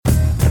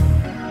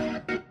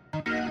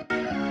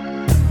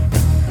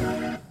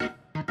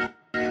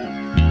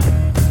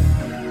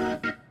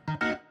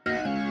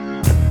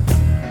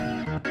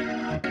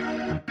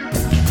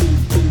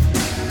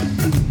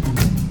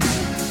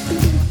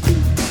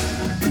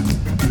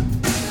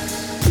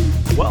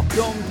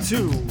Welcome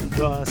to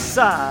the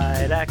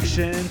Side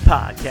Action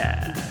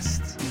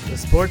Podcast, the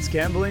sports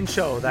gambling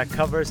show that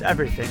covers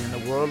everything in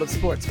the world of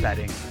sports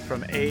betting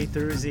from A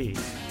through Z.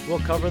 We'll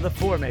cover the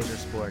four major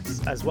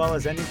sports, as well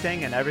as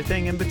anything and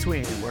everything in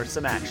between worth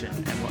some action,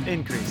 and will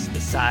increase the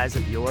size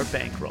of your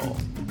bankroll.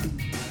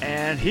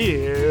 And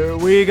here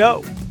we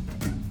go.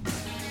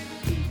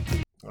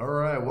 All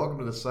right, welcome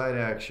to the Side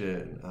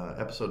Action,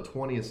 episode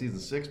 20 of season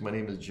 6. My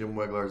name is Jim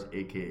Weglars,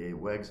 aka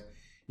Wegs.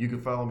 You can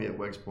follow me at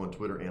Wegspo on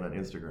Twitter and on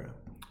Instagram.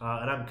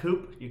 And I'm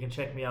Coop. You can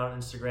check me out on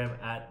Instagram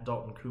at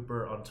Dalton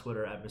Cooper, on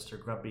Twitter at Mr.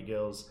 Grumpy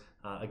Gills.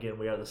 Again,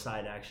 we are the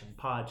Side Action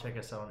Pod. Check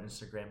us out on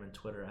Instagram and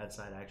Twitter at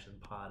Side Action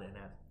Pod and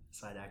at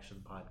Side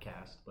Action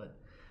Podcast. But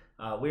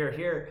we are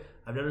here.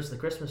 I've noticed the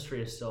Christmas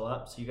tree is still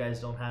up, so you guys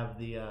don't have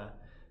the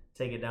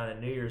take it down at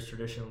New Year's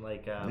tradition.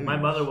 Like my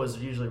mother was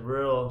usually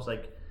real,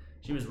 like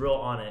she was real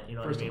on it. You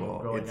know First what I mean? of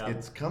all, growing up.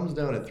 it comes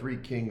down at Three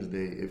Kings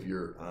Day if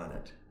you're on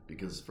it.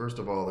 Because first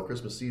of all, the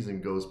Christmas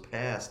season goes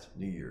past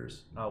New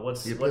Year's.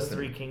 What's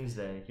Three Kings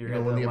Day? The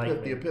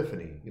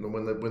Epiphany. You know,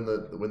 when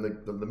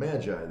the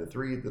Magi, the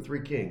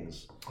three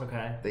kings.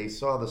 Okay. They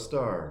saw the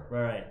star.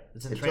 Right.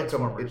 It's in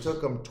Transformers. It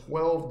took them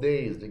 12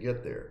 days to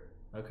get there.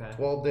 Okay.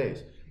 12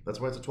 days. That's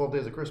why it's the 12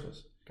 days of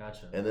Christmas.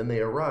 Gotcha. And then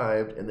they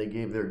arrived and they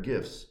gave their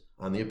gifts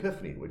on the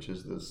Epiphany, which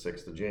is the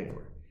 6th of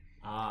January.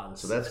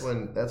 So that's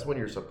when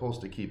you're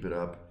supposed to keep it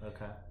up.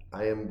 Okay.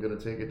 I am gonna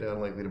take it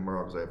down likely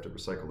tomorrow because I have to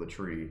recycle the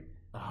tree.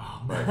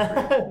 Oh, man.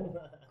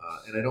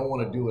 And I don't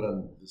want to do it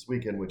on this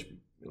weekend, which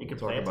you can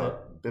talk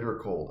about bitter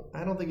cold.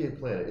 I don't think you can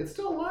plant it. It's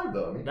still alive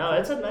though. I mean, no,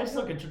 it's a nice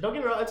looking tree. Don't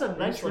get me wrong, it's a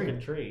nice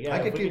looking tree. Yeah, I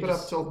could keep it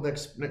up till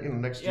next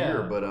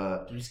year,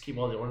 but you just keep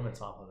all the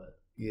ornaments off of it.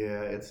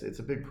 Yeah, it's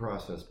a big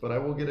process, but I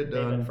will get it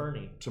done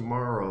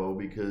tomorrow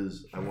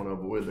because I want to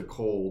avoid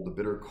the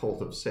bitter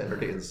cold of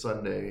Saturday and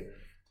Sunday.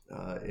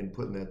 In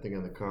putting that thing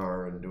on the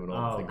car and doing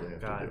all the things I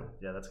have to do.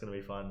 Yeah, that's gonna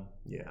be fun.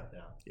 Yeah.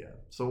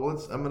 So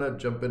I'm gonna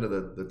jump into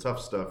the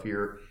tough stuff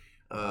here.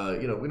 We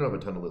don't have a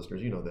ton of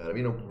listeners. You know that. I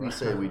mean, we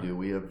say we do.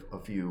 We have a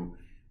few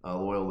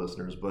loyal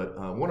listeners, but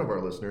one of our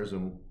listeners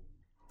and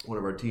one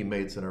of our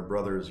teammates and our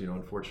brothers,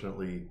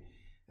 unfortunately,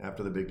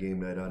 after the big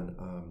game night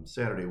on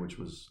Saturday, which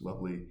was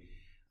lovely,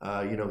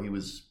 he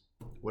was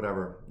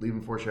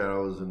leaving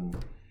Foreshadows and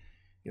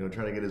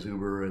trying to get his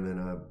Uber, and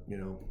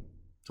then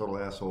total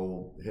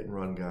asshole hit and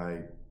run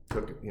guy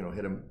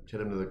hit him to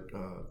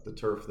the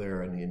turf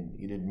there, and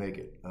he didn't make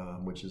it,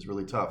 which is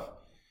really tough.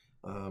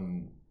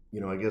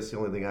 I guess the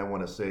only thing I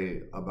want to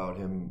say about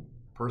him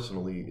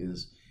personally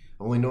is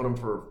I've only known him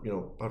for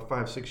about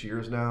 5-6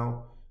 years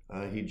now.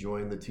 He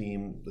joined the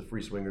team, the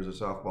Free Swingers,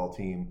 a softball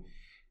team,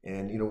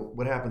 and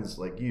what happens,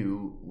 like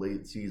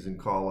late season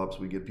call ups,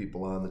 we get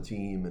people on the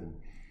team,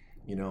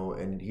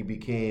 and he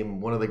became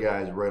one of the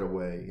guys right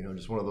away.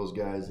 Just one of those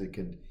guys that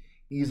could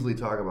easily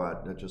talk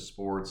about not just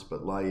sports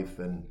but life,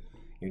 and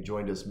he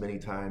joined us many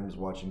times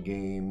watching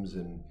games,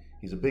 and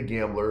he's a big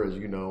gambler, as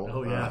you know.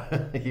 Oh yeah.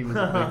 He was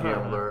a big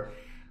gambler,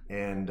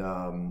 and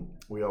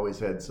we always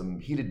had some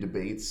heated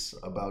debates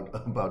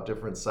about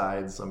different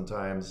sides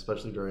sometimes,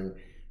 especially during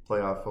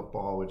playoff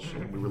football, which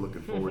we were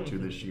looking forward to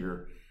this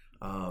year.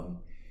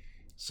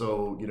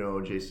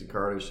 Jason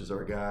Kardish is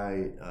our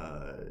guy.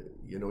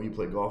 You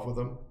play golf with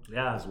him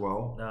as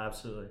well. No,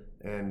 absolutely.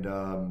 And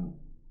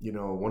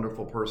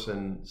wonderful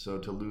person. So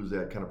to lose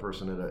that kind of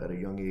person at a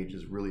young age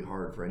is really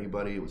hard for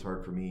anybody. It was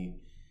hard for me,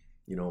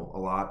 a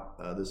lot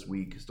this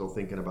week. Still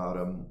thinking about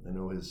him. I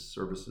know his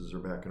services are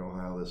back in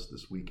Ohio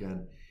this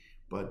weekend.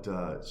 But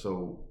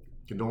so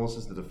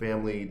condolences to the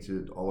family,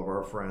 to all of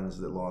our friends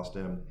that lost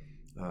him,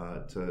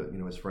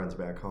 to his friends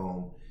back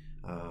home.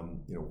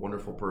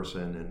 Wonderful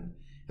person, and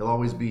he'll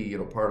always be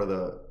part of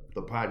the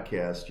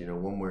podcast.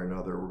 One way or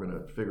another, we're going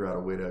to figure out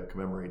a way to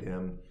commemorate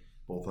him,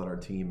 both on our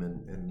team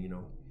and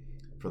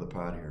for the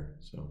pod here.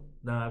 So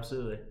no,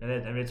 absolutely,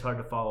 and it's hard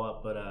to follow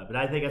up, but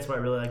I think that's what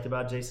I really liked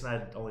about Jason.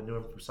 I only knew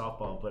him from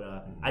softball, but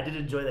I did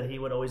enjoy that he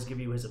would always give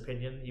you his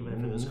opinion, even if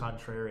it was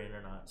contrarian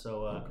or not.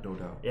 So no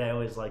doubt. Yeah, I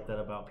always like that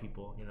about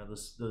people.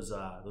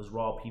 Those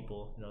raw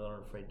people. They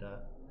aren't afraid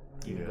to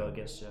even go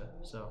against you.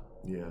 So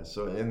yeah.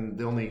 So and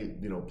the only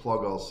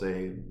plug I'll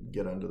say,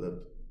 get onto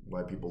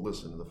why people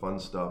listen to the fun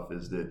stuff,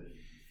 is that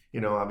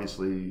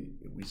obviously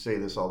we say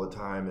this all the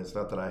time. It's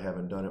not that I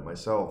haven't done it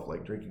myself.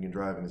 Like, drinking and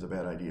driving is a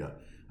bad idea.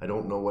 I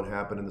don't know what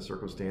happened in the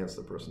circumstance.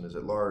 The person is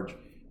at large.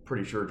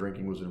 Pretty sure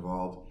drinking was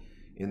involved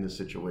in this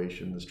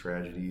situation, this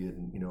tragedy,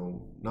 and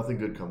nothing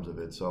good comes of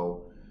it.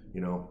 So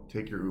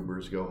take your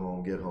Ubers, go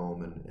home, get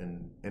home,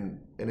 and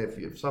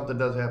if something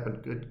does happen,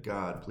 good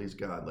God, please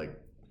God, like,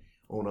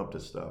 own up to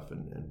stuff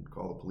and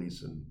call the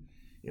police, and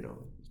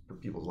for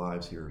people's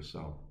lives here.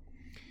 So.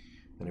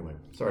 Anyway,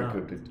 sorry,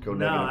 Coop, to go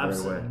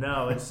negative right away.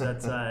 No, it's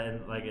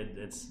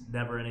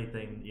never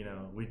anything.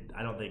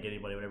 I don't think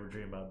anybody would ever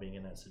dream about being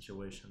in that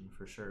situation,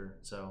 for sure.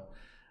 So,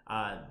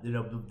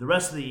 the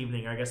rest of the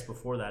evening, I guess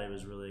before that, it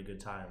was really a good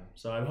time.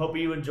 So I hope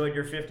you enjoyed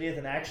your 50th.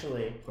 And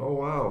actually, oh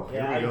wow,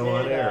 yeah, here we go,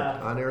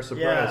 on air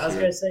surprise. Yeah, I was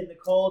here. gonna say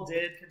Nicole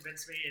did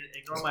convince me to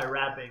ignore my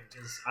rapping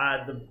because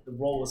the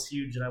roll was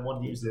huge and I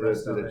wanted to use the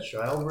rest of it. Did a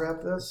child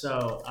rap this?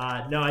 So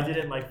no, I did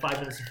it in like 5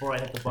 minutes before I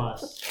hit the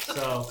bus.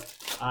 So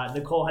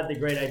Nicole had the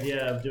great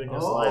idea of doing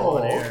this live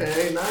on air.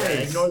 Okay, nice. Yeah,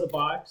 ignore the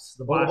box.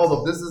 The box. Hold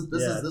up, this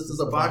is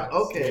a box.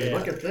 Okay, Yeah.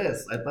 Look at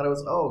this. I thought it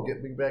was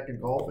get me back in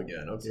golf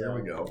again. Okay, Yeah. Here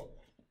we go.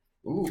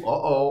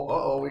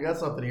 Ooh, we got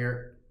something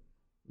here.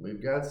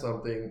 We've got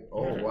something.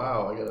 Oh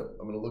wow, I'm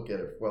gonna look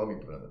at it. Well, let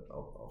me put it on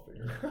I'll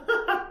figure it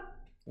out.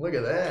 Look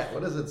at that.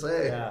 What does it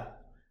say? Yeah.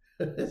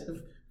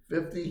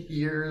 50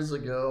 years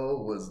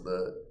ago was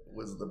the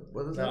what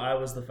is it? No, I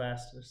was the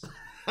fastest.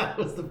 I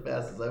was the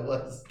fastest. I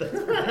was.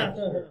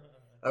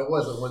 I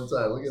was at one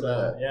time. Look at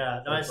that.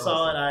 Yeah, no, That's I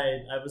saw awesome.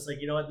 it. I was like,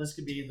 you know what? This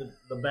could be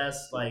the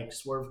best like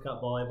Swerve Cup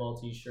volleyball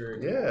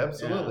T-shirt. Yeah,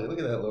 absolutely. Yeah. Look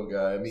at that little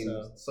guy. I mean,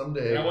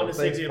 someday. I wanted to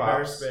save you the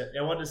Pops. embarrassment.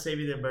 I wanted to save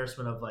you the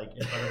embarrassment of like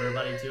in front of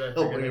everybody too. I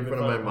Oh, figured in it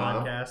front of would be my fun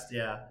mom. podcast.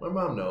 Yeah. My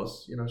mom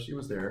knows. She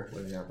was there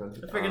when it happened.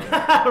 I figured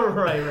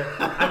right.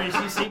 I mean,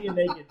 she's seen you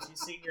naked.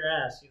 She's seen your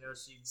ass.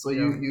 So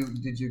you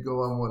did you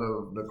go on one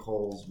of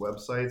Nicole's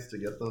websites to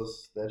get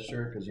that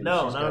shirt? Because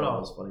No, she's not got at all all.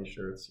 those funny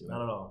shirts.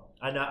 Not at all.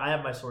 I know. I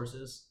have my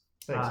sources.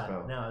 Thanks,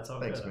 pal. No, it's all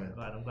Thanks, good.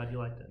 man. I'm glad you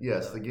liked it.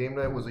 Yes, the game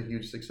night was a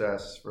huge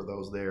success for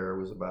those there. It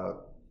was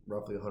about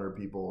roughly 100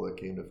 people that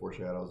came to Four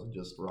Shadows and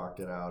just rocked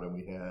it out, and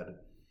we had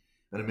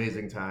an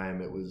amazing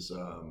time. It was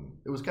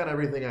kind of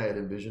everything I had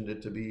envisioned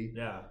it to be.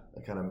 Yeah.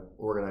 A kind of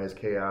organized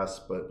chaos,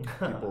 but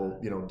people,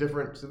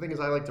 different. So the thing is,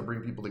 I like to bring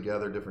people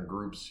together, different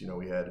groups.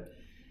 We had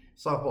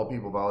softball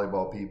people,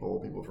 volleyball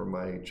people from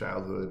my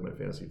childhood, my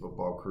fantasy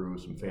football crew,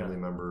 some family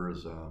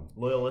members,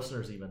 loyal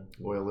listeners, even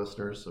loyal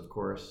listeners, of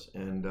course,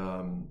 and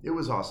it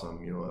was awesome.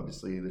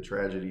 Obviously the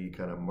tragedy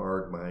kind of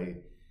marred my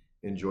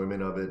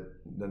enjoyment of it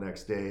the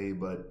next day,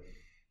 but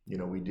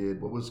we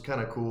did what was kind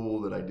of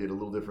cool that I did a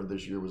little different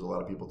this year was a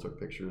lot of people took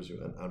pictures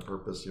on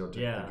purpose, took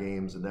the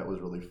games, and that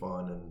was really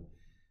fun. And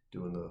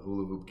doing the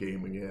hula hoop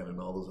game again and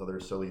all those other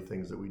silly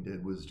things that we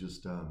did was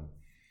just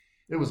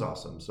it was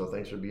awesome. So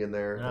thanks for being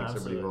there. No, thanks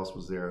absolutely. everybody who else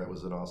was there. That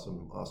was an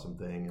awesome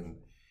thing. And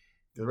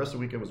the rest of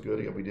the weekend was good.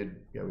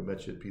 We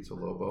mentioned Pizza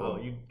Lobo.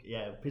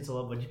 Pizza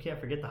Lobo, but you can't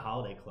forget the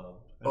Holiday Club.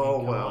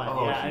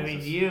 Wow. I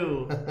mean,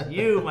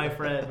 you, my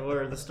friend,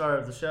 were the star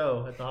of the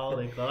show at the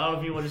Holiday Club. I don't know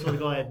if you just want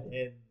to go ahead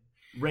and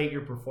rate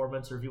your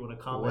performance or if you want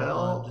to comment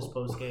on just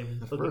post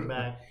game looking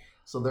back.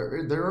 So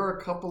there are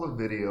a couple of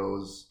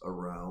videos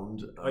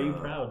around. Are you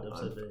proud of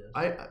said videos?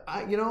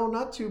 I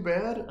not too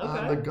bad.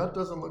 Okay. The gut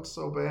doesn't look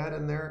so bad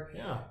in there.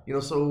 Yeah.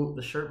 So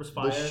the shirt was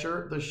fire.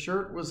 The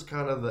shirt was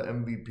kind of the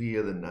MVP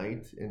of the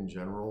night in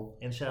general.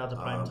 And shout out to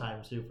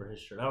Primetime too for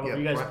his shirt. I don't know if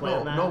you guys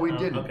planned that. No, we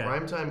didn't. Okay.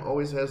 Primetime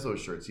always has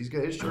those shirts. His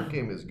shirt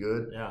game is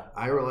good. Yeah.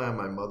 I rely on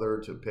my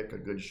mother to pick a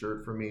good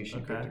shirt for me. She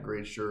picked a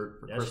great shirt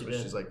for Christmas. She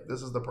did. She's like,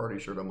 "This is the party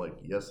shirt." I'm like,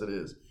 "Yes, it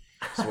is."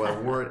 So I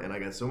wore it, and I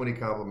got so many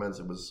compliments.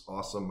 It was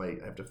awesome. I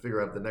have to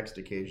figure out the next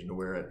occasion to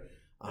wear it.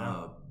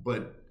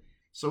 But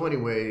so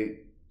anyway,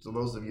 so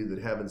those of you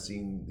that haven't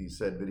seen these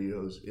said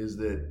videos, is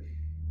that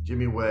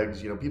Jimmy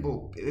Wegs,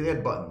 people, it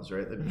had buttons,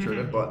 right? The shirt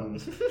had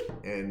buttons,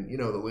 and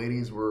the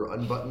ladies were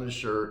unbuttoning the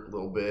shirt a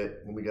little bit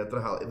when we got to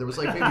the house. There was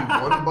like maybe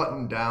one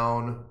button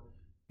down.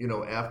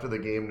 After the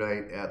game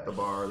night at the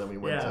bar, then we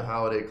went to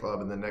Holiday Club,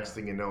 and the next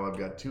thing you know, I've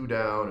got two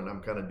down, and I'm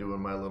kind of doing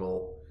my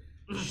little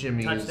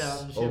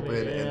shimmies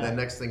open, and then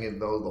next thing you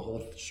know, the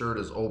whole shirt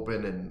is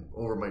open and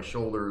over my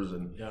shoulders.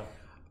 And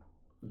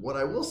what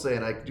I will say,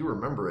 and I do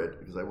remember it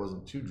because I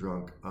wasn't too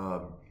drunk,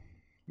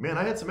 man,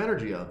 I had some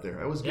energy out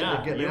there. I was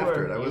getting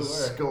after it. I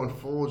was going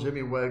full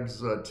Jimmy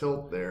Wegs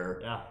tilt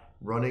there. Yeah,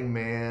 running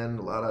man,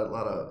 a lot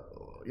of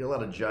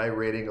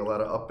gyrating, a lot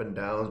of up and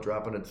downs,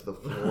 dropping it to the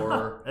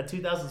floor. That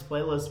 2000s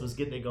playlist was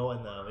getting it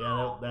going though.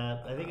 Yeah,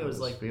 that I think it was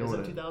like was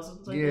it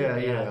 2000s?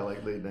 Yeah,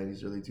 like late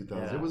 90s, early 2000s.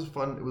 Yeah. It was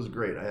fun. It was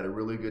great. I had a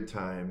really good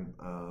time.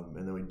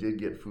 And then we did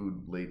get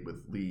food late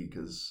with Lee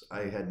because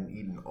I hadn't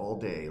eaten all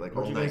day. Like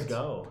Where'd all you night. guys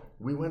go?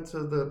 We went to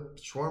the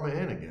Shawarma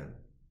Inn again.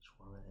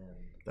 Shawarma Inn.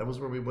 That was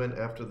where we went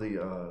after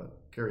the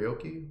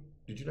karaoke.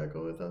 Did you not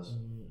go with us?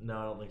 No,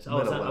 I don't think so.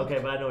 Okay,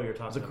 but I know what you're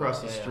talking about. It was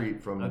across the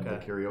street from the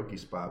karaoke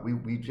spot. We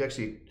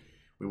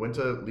went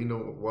to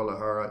Lindo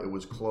Guadalajara. It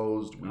was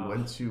closed. We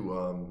went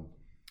to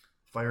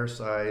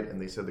Fireside,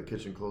 and they said the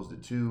kitchen closed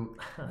at 2.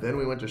 Then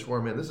we went to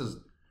Shawarma. This is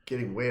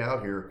getting way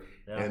out here.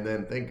 Yeah. And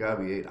then thank God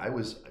we ate.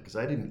 Because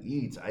I didn't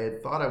eat. I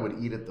had thought I would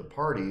eat at the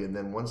party, and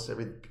then once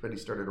everybody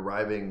started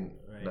arriving,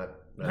 not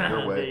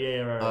your way,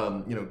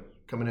 right.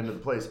 Coming into the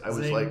place, I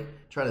was like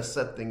trying to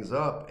set things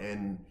up,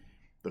 and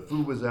the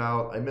food was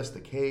out. I missed the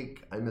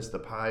cake. I missed the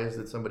pies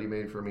that somebody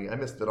made for me. I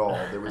missed it all.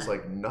 There was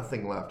like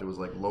nothing left. It was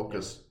like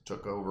locusts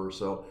took over.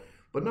 So,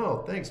 but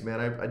no, thanks, man.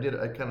 I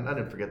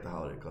didn't forget the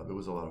Holiday Club. It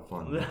was a lot of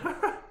fun.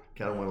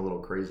 Kind of went a little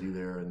crazy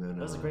there, and then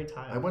that was a great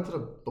time. I went to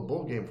the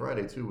bowl game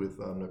Friday too with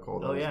Nicole.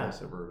 That was nice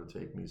of her to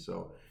take me.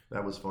 So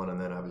that was fun, and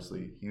then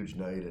obviously huge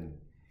night, and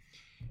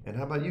And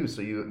how about you?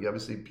 So you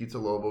obviously Pizza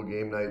Lobo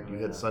game night. You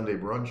had Sunday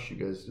brunch. You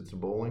guys did some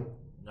bowling.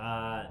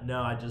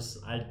 No,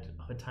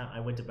 I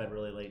went to bed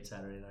really late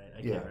Saturday night.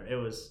 I can't remember. It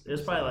was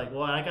probably like,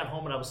 well, I got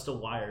home and I was still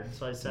wired,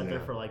 so I sat there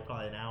for like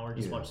probably an hour,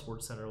 just watched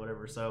Sports Center or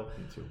whatever. So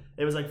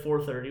it was like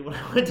 4:30 when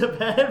I went to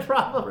bed,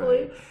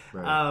 probably.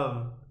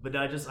 Right. But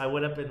no, I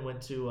went up and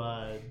went to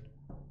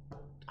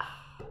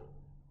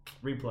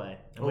Replay.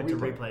 I went to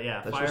Replay.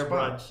 Yeah, that's Fire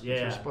Brunch.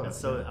 Yeah, spot.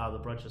 so the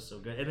brunch is so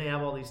good, and they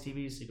have all these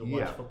TVs so you can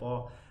watch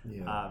football.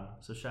 Yeah.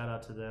 So shout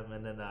out to them,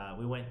 and then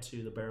we went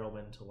to the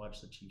Barrelman to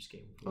watch the Chiefs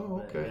game.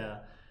 Oh, okay. Yeah.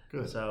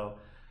 Good. So.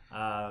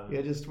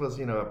 It just was,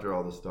 after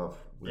all the stuff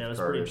with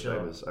Cardiff,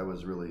 I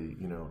was really,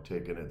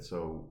 taking it.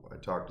 So I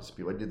talked to some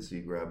people. I did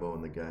see Grabo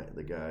and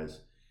the guys,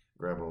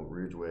 Grabo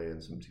Ridgeway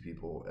and some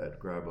people at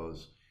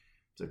Grabo's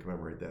to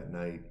commemorate that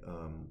night.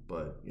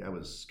 But I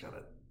was kind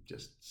of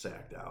just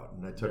sacked out,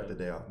 and I took the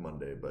day off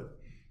Monday. But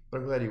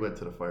I'm glad you went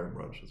to the Fire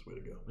Brunch. That's the way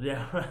to go.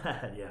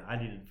 Yeah, I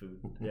needed food.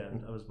 Yeah,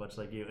 I was much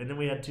like you. And then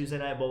we had Tuesday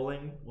night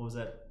bowling. What was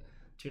that?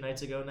 2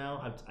 nights ago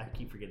now. I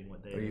keep forgetting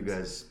what day. Are you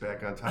guys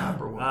back on top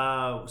or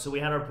what? So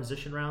we had our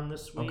position round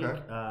this week,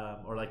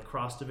 or like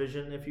cross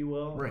division, if you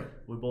will. Right.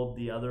 We bowled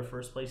the other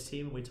first place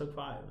team, and we took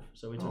 5.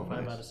 So we took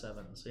 5 out of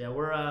 7. So yeah,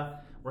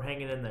 we're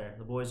hanging in there.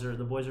 The boys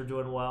are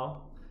doing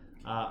well.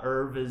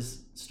 Irv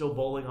is still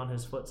bowling on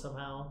his foot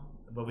somehow,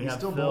 but we have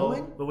Phil.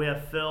 Bowling? But we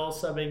have Phil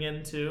subbing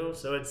in too.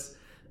 So it's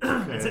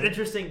it's an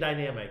interesting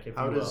dynamic.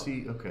 How does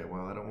he? Okay,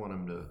 well, I don't want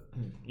him to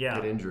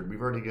get injured.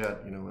 We've already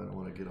got, I don't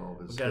want to get all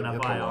of his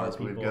HIPAA laws,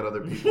 but we've got other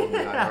people in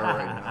the IR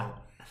right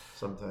now,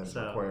 sometimes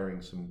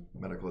requiring some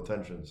medical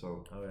attention.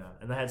 So. Oh yeah,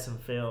 and I had some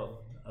failed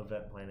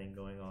event planning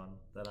going on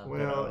that I'm.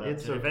 Well,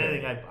 it's okay. If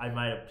anything, I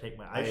might have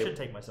I should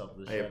take myself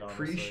to the shed. I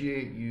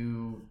appreciate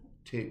you.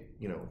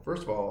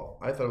 First of all,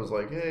 I thought it was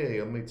like, hey,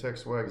 let me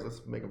text Wegs,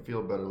 let's make him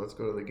feel better, let's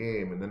go to the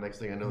game. And then next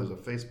thing I know, there's a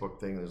Facebook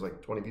thing, there's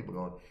like 20 people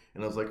going.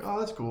 And I was like, oh,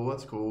 that's cool.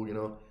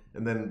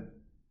 And then,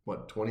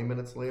 20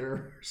 minutes later,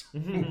 or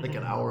something, like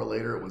an hour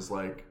later, it was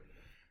like,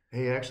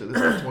 hey, actually,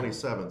 this is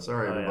 27.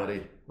 Sorry, everybody.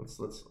 Yeah.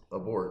 Let's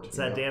abort. It's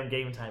that damn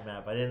Game Time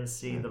app. I didn't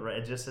see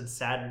it just said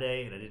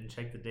Saturday, and I didn't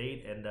check the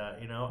date. And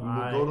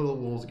we'll go to the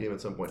Wolves game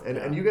at some point.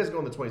 And you guys go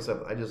on the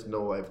 27th. I just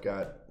know I've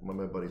got one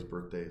of my buddy's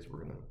birthdays. We're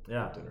gonna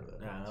have dinner that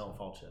night. I don't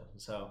fault you.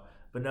 So,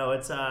 but no,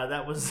 it's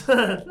that was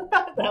that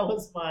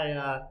was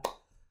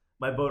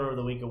my Boner of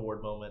the Week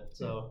award moment.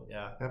 So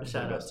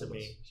shout out to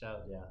me.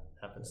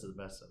 Happens to the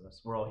best of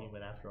us. We're all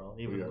human after all.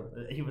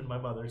 Even my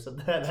mother said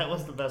that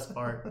was the best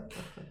part.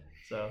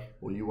 So,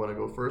 well, you want to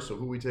go first? So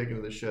who are we taking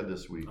to the shed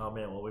this week? Oh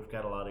man, well, we've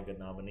got a lot of good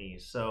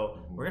nominees.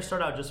 So we're gonna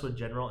start out just with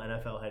general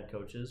NFL head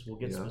coaches. We'll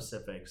get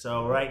specific.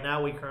 So right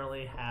now we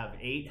currently have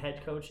 8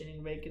 head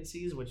coaching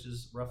vacancies, which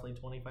is roughly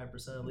 25%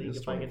 of the league,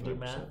 if I can do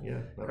math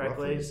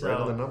correctly. Roughly. So right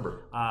on the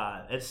number.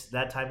 It's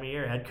that time of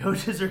year. Head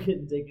coaches are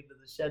getting taken to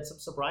the shed. Some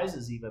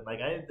surprises even.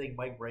 Like I didn't think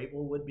Mike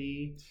Vrabel would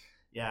be.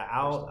 Yeah,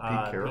 out.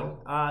 Pete Carroll?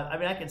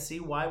 I can see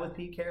why with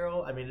Pete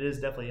Carroll. I mean, it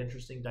is definitely an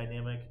interesting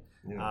dynamic,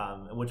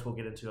 which we'll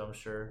get into, I'm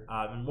sure.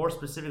 And more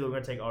specifically, we're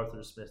going to take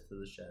Arthur Smith to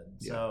the shed.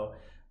 Yeah. So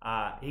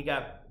he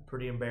got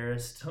pretty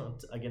embarrassed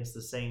against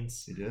the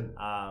Saints. He did.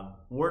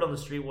 Word on the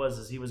street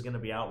was he was going to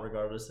be out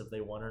regardless if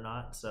they won or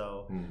not.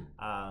 So,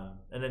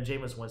 and then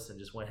Jameis Winston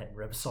just went ahead and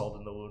rubbed salt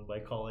in the wound by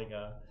calling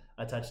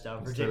a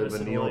touchdown for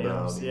Jameson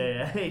Williams.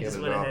 He just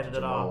went and handed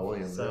it off.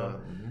 Williams, that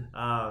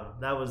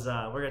was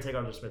we're gonna take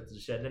Arthur Smith to the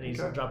shed. And then he's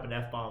dropping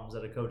F-bombs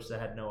at a coach that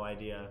had no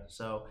idea.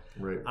 So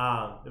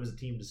it was a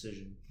team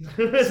decision.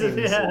 And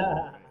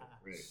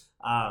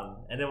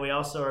then we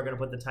also are gonna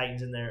put the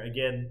Titans in there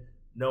again.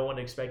 No one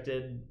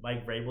expected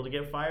Mike Vrabel to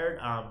get fired.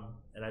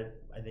 And I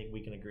think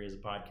we can agree as a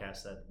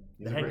podcast that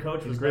the head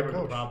coach was never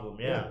the problem.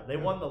 They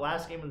won the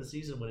last game of the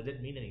season when it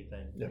didn't mean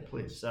anything. Yeah,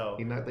 please. So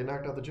they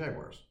knocked out the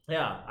Jaguars.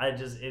 Yeah,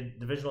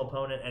 divisional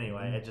opponent.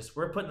 Anyway,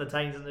 we're putting the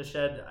Titans in the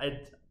shed.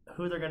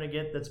 Who they're gonna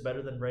get that's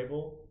better than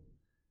Vrabel?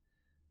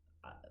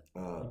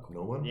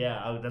 No one.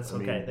 Yeah, that's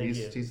okay. Thank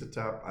you. He's the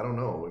top. I don't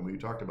know. We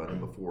talked about him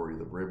before,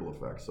 the Vrabel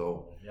effect.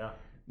 So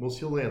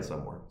he'll land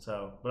somewhere.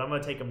 So, but I'm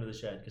going to take him to the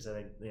shed because I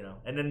think,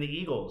 and then the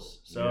Eagles.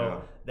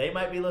 So they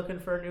might be looking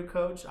for a new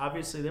coach.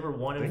 Obviously, they were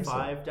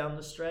 1-5 down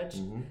the stretch.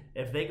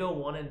 If they go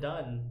one and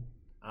done,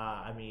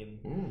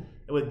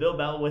 with Bill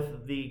Bell,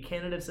 with the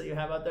candidates that you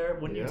have out there,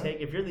 wouldn't you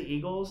take, if you're the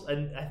Eagles,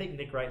 and I think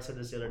Nick Wright said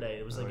this the other day,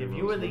 it was like, if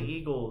you were the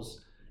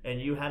Eagles and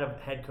you had a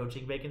head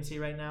coaching vacancy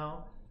right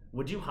now,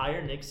 would you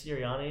hire Nick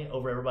Sirianni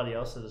over everybody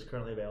else that is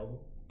currently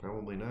available?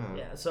 Probably not.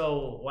 Yeah,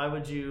 so why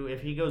would you,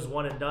 if he goes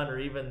one and done or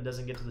even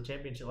doesn't get to the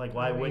championship,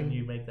 why wouldn't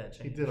you make that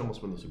change? He did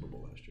almost win the Super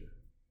Bowl last year.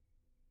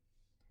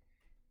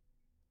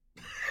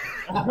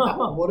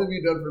 What have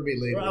you done for me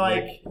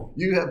lately?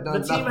 You have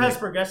done nothing. The team has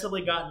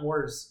progressively gotten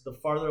worse the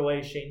farther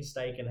away Shane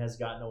Steichen has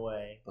gotten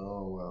away.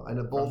 Oh, well. I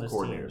know both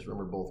coordinators.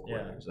 Remember both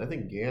coordinators. Yeah. I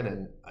think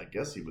Gannon, I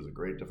guess he was a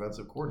great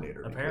defensive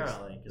coordinator.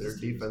 Apparently. Their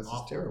defense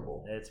is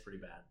terrible. It's pretty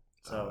bad.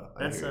 So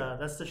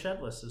that's the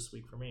shed list this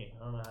week for me.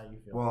 I don't know how you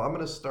feel. Well, I'm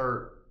going to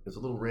start. It's a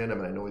little random,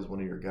 and I know he's one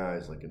of your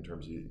guys, in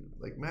terms of,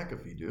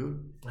 McAfee,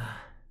 dude.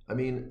 I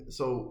mean,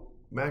 so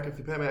Pat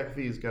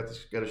McAfee's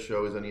got a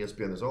show. He's on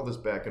ESPN. There's all this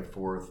back and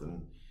forth,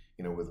 and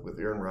with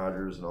Aaron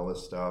Rodgers and all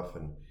this stuff,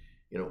 and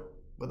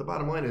But the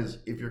bottom line is,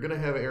 if you're going to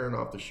have Aaron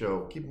off the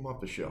show, keep him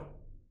off the show.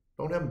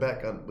 Don't have him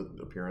back on with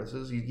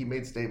appearances. He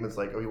made statements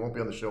like, "Oh, he won't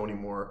be on the show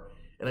anymore,"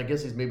 and I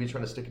guess he's maybe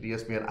trying to stick it to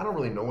ESPN. I don't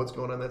really know what's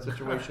going on in that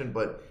situation,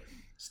 but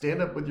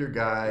stand up with your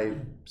guy,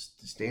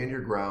 stand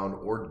your ground,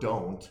 or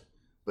don't.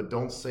 But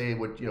don't say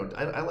what,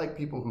 I like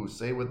people who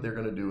say what they're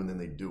going to do and then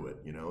they do it,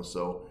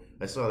 So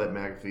I saw that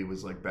McAfee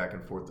was like back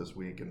and forth this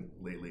week, and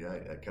lately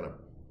I kind of,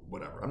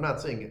 whatever. I'm not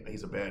saying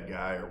he's a bad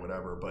guy or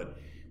whatever, but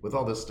with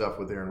all this stuff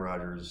with Aaron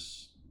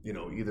Rodgers,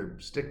 either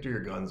stick to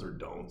your guns or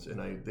don't. And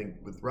I think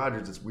with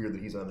Rodgers, it's weird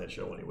that he's on that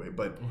show anyway,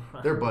 but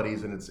they're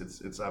buddies, and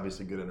it's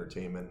obviously good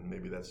entertainment, and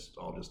maybe that's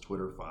all just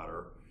Twitter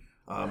fodder.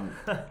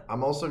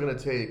 I'm also going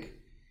to take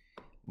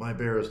my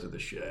Bears to the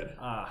shed.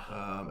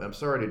 I'm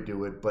sorry to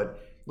do it,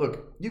 but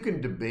look, you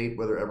can debate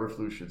whether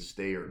Eberflus should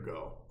stay or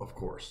go, of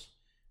course.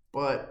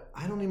 But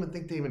I don't even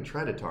think they even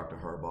try to talk to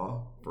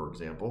Harbaugh, for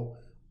example.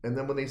 And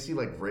then when they see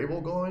like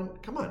Vrabel going,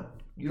 come on,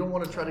 you don't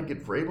want to try to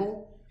get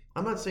Vrabel?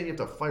 I'm not saying you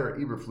have to fire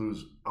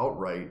Eberflus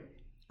outright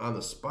on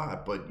the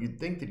spot, but you'd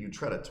think that you'd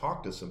try to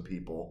talk to some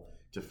people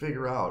to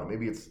figure out,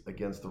 maybe it's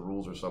against the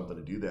rules or something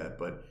to do that.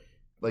 But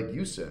like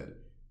you said,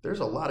 there's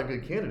a lot of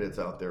good candidates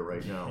out there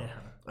right now. Yeah.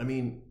 I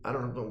mean, I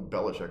don't know if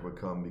Belichick would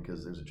come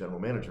because there's a general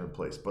manager in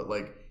place, but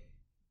like,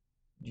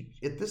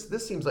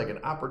 this seems like an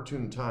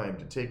opportune time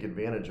to take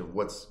advantage of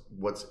what's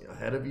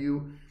ahead of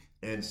you,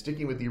 and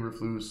sticking with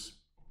Eberflus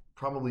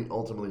probably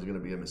ultimately is going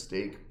to be a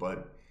mistake,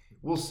 but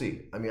we'll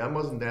see. I mean, I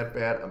wasn't that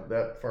bad. I'm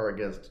that far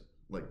against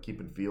like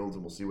keeping Fields,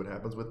 and we'll see what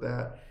happens with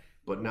that.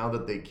 But now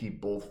that they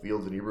keep both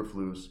Fields and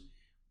Eberflus,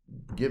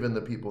 given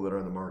the people that are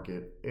in the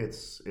market,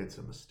 it's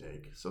a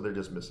mistake. So they're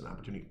just missing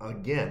opportunity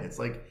again. It's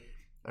like,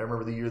 I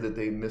remember the year that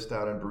they missed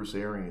out on Bruce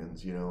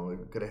Arians.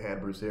 It could have had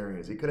Bruce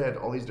Arians. He could have had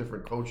all these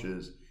different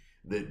coaches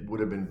that would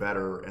have been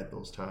better at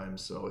those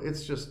times. So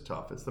it's just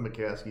tough. It's the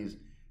McCaskies.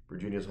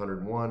 Virginia's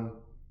 101.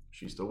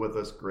 She's still with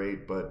us.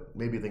 Great. But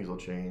maybe things will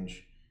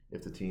change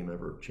if the team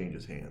ever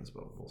changes hands.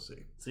 But we'll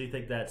see. So you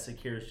think that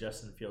secures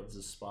Justin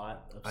Fields'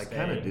 spot of I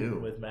kind of do.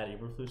 With Matt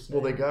Eberflus?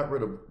 Well, they got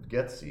rid of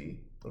Getsy.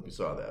 I don't know if you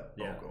saw that.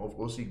 Yeah.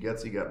 We'll see.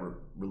 Getsy got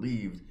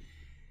relieved.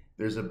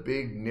 There's a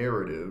big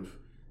narrative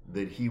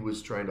that he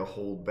was trying to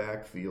hold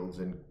back Fields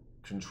and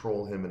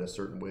control him in a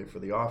certain way for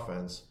the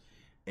offense.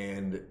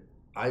 And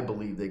I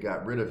believe they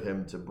got rid of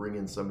him to bring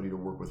in somebody to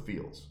work with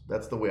Fields.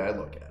 That's the way I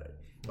look at it.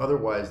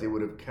 Otherwise, they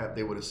would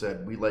have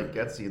said, we like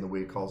Getsy in the way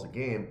he calls a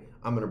game.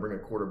 I'm going to bring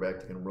a quarterback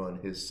that can run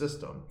his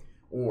system,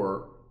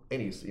 or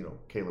any,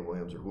 Caleb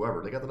Williams or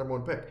whoever. They got the number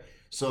one pick.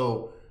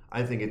 So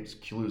I think it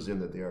clues in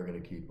that they are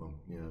going to keep him.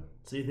 Yeah.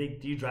 So do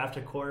you draft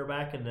a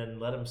quarterback and then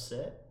let him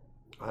sit?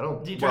 I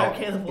don't. Do you draft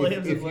Caleb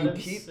Williams and let him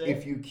sit?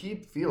 If you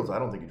keep Fields, I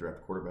don't think you draft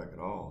a quarterback at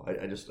all. I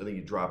think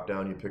you drop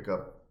down, you pick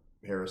up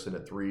Harrison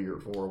at 3 or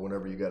 4,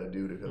 whatever you got to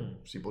do to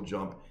have people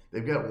jump.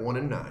 They've got 1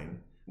 and 9.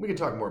 We can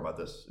talk more about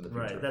this in the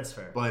future. Right, that's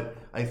fair. But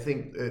I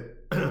think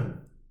that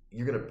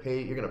you're going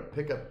to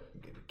pick up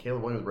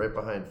Caleb Williams right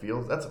behind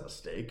Fields. That's a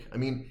mistake. I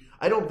mean,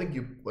 I don't think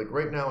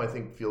right now I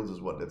think Fields is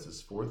that's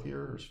his 4th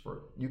year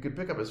or you could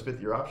pick up his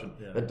 5th year option.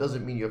 Yeah. That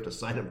doesn't mean you have to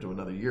sign him to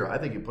another year. I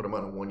think you put him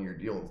on a 1-year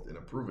deal and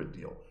a prove-it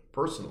deal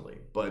personally,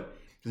 but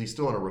because he's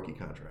still on a rookie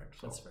contract.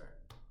 So. That's fair.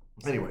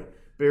 Anyway,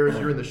 Bears,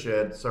 you're in the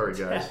shed. Sorry,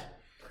 guys.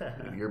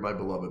 You're my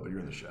beloved, but you're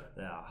in the shed.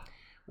 Yeah.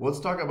 Well,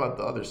 let's talk about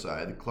the other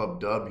side, the club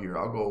dub here.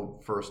 I'll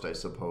go first, I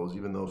suppose,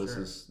 even though this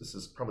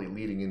is probably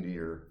leading into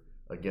your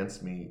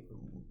against me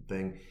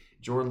thing.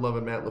 Jordan Love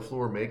and Matt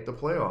LaFleur make the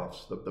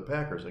playoffs. The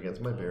Packers against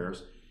my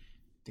Bears.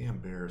 Damn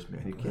Bears,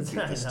 man! You can't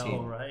beat this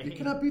team. Right? You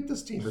cannot beat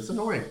this team. It's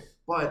annoying,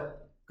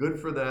 but good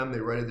for them. They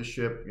righted the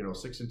ship.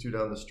 6-2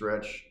 down the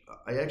stretch.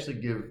 I actually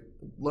give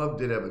Love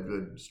did have a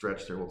good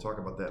stretch there. We'll talk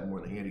about that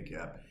more in the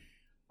handicap.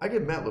 I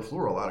give Matt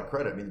LaFleur a lot of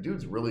credit. I mean, the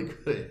dude's really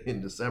good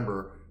in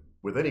December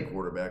with any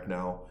quarterback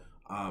now.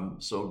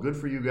 So good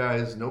for you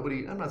guys.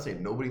 I'm not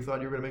saying nobody thought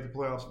you were going to make the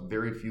playoffs.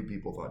 Very few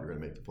people thought you were going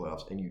to make the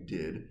playoffs, and you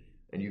did.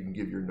 And you can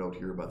give your note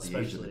here about the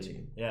age of the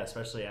team. Yeah,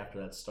 especially after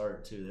that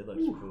start, too. They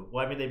looked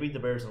well, I mean, they beat the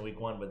Bears in week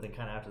 1, but then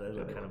kind of after that, they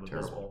looked kind of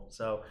abysmal.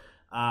 So,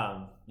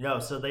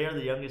 so they are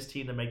the youngest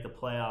team to make the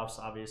playoffs,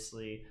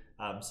 obviously,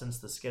 since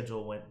the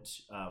schedule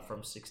went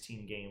from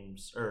 16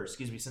 games,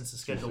 since the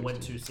schedule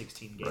went to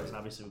 16 games. Right.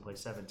 Obviously, we play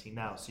 17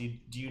 now. So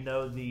do you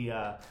know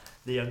the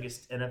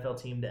youngest NFL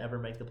team to ever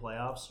make the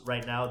playoffs?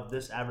 Right now,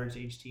 this average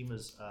age team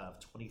is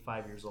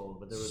 25 years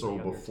old. But there was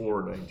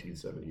before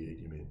 1978,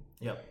 you mean?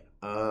 Yep.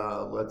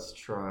 Let's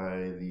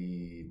try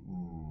the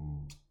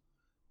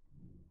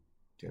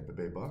Tampa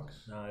Bay Bucks.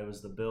 No, it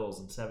was the Bills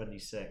in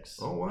 '76.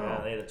 Oh wow!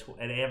 Yeah, they had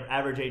an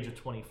average age of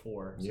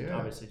 24. So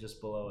obviously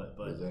just below it.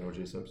 But is that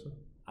O.J. Simpson?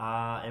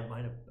 It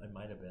might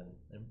have been.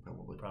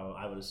 Probably.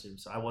 I would assume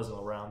so. I wasn't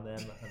around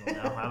then. I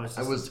don't know. I was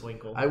just a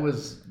twinkle. I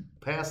was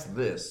past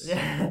this,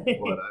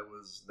 but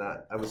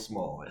I was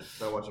small. I was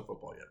not watching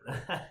football yet.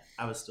 Right?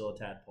 I was still a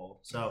tadpole.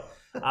 So,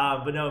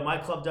 but no, my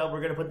club dub,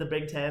 we're going to put the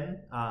Big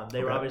Ten.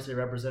 They were obviously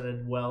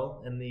represented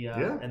well in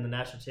the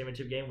national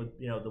championship game with,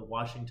 the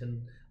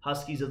Washington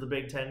Huskies of the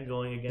Big Ten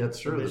going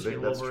against the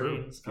Michigan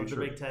Wolverines of the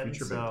Big Ten.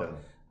 Future so, Big Ten.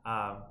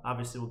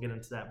 Obviously, we'll get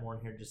into that more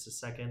in here in just a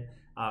second.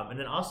 And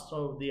then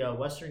also the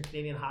Western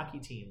Canadian hockey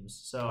teams.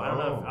 So I don't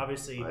know if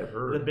obviously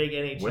the big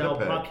NHL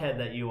puckhead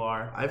that you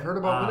are. I've heard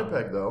about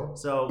Winnipeg though.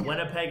 So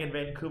Winnipeg and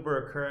Vancouver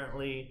are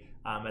currently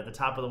at the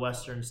top of the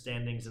Western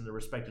standings in the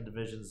respective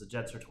divisions. The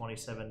Jets are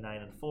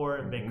 27-9-4,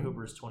 and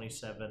Vancouver's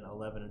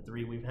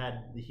 27-11-3. We've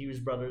had the Hughes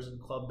brothers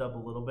and clubbed up a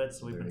little bit,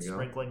 so we've been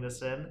sprinkling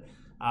this in.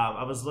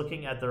 I was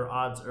looking at their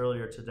odds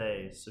earlier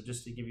today, so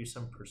just to give you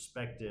some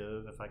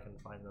perspective, if I can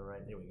find the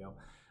right, there we go.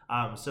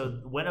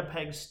 So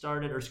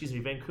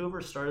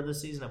Vancouver started the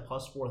season at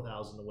plus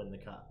 4,000 to win the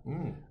cup.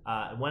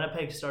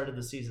 Winnipeg started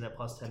the season at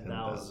plus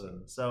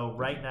 10,000. So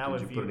right now,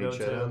 if you go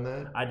to, on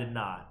that? I did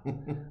not.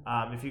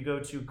 If you go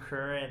to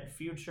current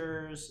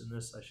futures, and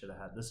this I should have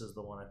had. This is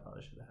the one I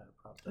probably should have had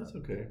propped up. That's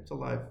okay. It's a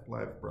live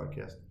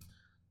broadcast.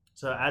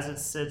 So as it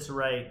sits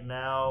right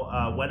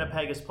now,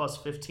 Winnipeg is plus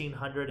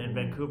 1,500 and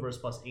Vancouver is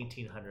plus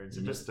 1,800.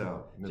 So missed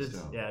out.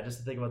 Yeah, just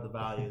to think about the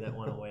value that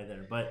went away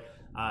there. But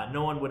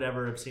no one would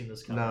ever have seen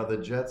this coming. Now, the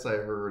Jets, I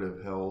heard,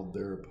 have held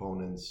their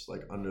opponents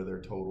like under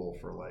their total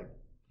for like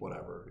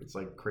whatever. It's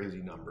like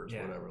crazy numbers,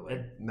 whatever.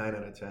 Like 9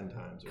 out of 10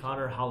 times.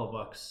 Connor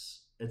Hellebuyck's.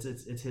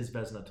 It's his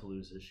best not to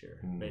lose this year.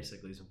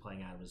 Basically, he's been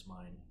playing out of his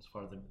mind.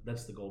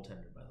 That's the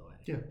goaltender, by the way.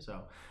 Yeah.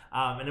 So,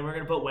 and then we're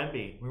gonna put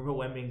Wemby. We're gonna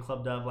put Wemby in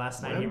club dub.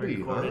 Last night he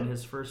recorded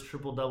his first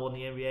triple double in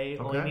the NBA.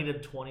 Okay. Only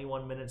needed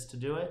 21 minutes to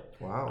do it.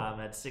 Wow.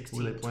 At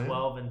 16,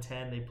 12, and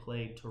 10, they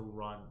played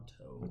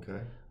Toronto. Okay.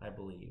 I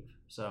believe.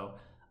 So,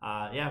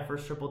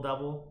 first triple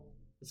double.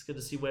 It's good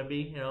to see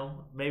Wemby.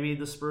 Maybe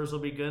the Spurs will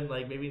be good.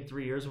 Like maybe in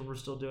 3 years when we're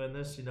still doing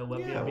this, Wemby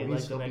will be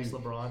like the next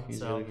LeBron.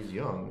 He's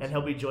young, and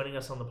he'll be joining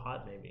us on the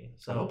pod maybe.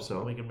 So I hope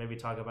so. We can maybe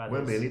talk about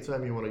Wemby.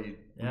 Anytime you want to,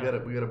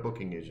 we got a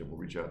booking agent. We'll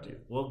reach out to you.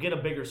 We'll get a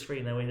bigger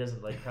screen that way he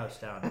doesn't crouch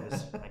down.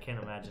 Because I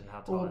can't imagine how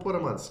tall. Well, we'll put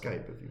him on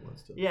Skype if he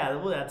wants to. Yeah,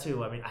 well that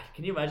too. I mean,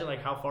 can you imagine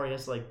how far he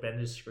has to bend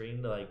his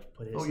screen to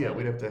put his? Oh yeah,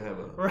 we'd have to have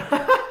a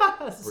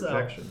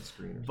projection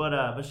screen.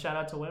 But shout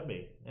out to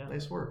Wemby. Yeah.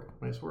 Nice work.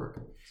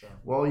 So.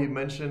 Well, you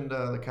mentioned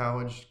the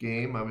college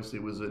game. Obviously,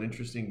 it was an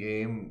interesting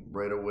game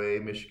right away.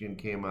 Michigan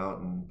came out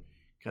and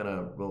kind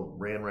of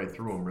ran right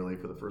through them really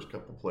for the first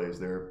couple plays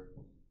there.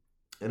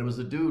 And it was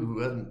a dude who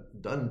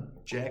hadn't done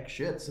jack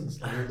shit since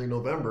early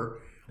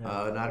November,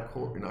 not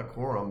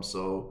Corum.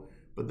 So,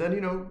 but then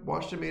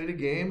Washington made it a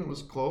game. It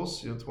was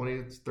close,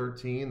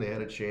 20-13. They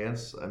had a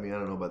chance. I mean, I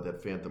don't know about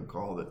that phantom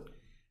call that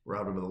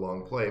robbed him of the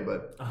long play,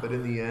 but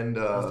in the end,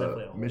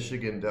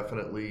 Michigan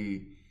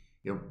definitely.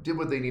 Did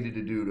what they needed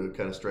to do to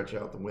kind of stretch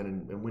out the win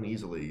and win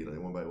easily. They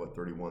won by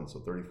 31, so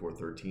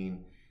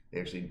 34-13. They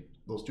actually,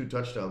 those 2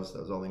 touchdowns,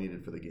 that was all they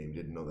needed for the game.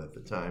 Didn't know that at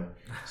the time.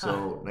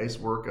 So nice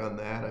work on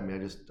that. I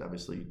mean,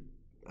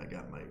 I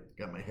got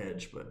my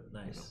hedge, but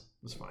nice.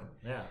 It was fine.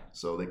 Yeah.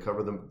 So they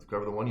cover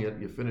the one.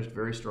 You finished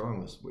very strong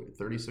this way,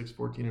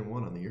 36-14-1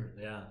 on the year.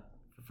 Yeah,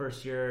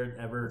 first year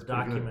ever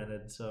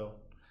documented. So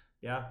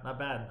yeah, not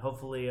bad.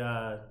 Hopefully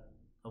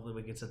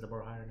we can set the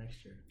bar higher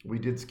next year. We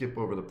did skip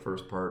over the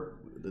first part.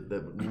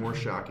 The more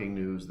shocking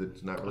news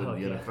that's not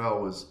really the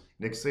NFL was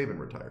Nick Saban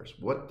retires.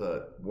 What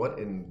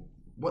in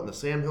the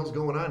Sam Hill's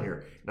going on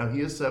here? Now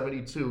he is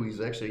 72.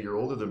 He's actually a year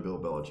older than Bill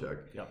Belichick.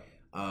 Yep.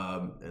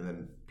 And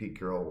then Pete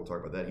Carroll, we'll talk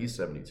about that. He's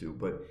 72.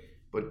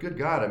 But good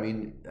God, I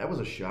mean, that was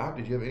a shock.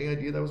 Did you have any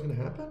idea that was going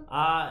to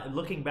happen?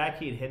 Looking back,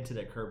 he had hinted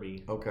at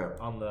Kirby. Okay.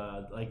 On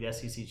the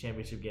SEC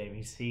championship game,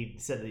 he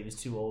said that he was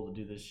too old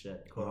to do this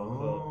shit, quote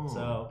unquote.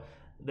 So.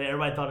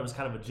 Everybody thought it was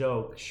kind of a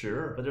joke.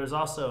 Sure. But there was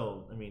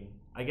also,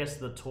 I guess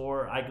the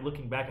tour,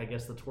 looking back,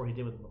 the tour he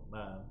did with,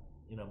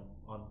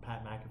 on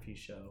Pat McAfee's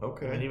show.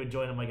 Okay. And he would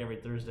join him every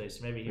Thursday.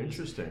 So maybe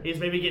Interesting. He's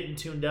maybe getting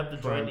tuned up to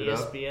join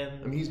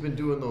ESPN. I mean, he's been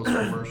doing those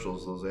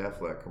commercials, those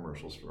Aflac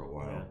commercials for a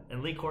while. Yeah.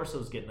 And Lee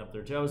Corso's getting up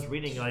there too. I was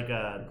reading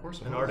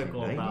an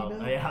article about,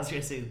 I was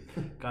going to say,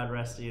 God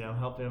rest,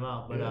 helping him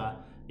out.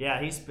 But,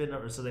 he's been,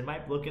 so they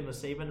might look into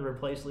Saban to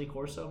replace Lee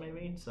Corso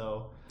maybe.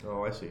 So.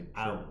 Oh, I see.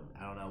 Sure.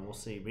 I don't know. We'll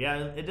see. But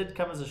yeah, it did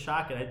come as a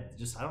shock, and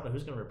I don't know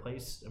who's going to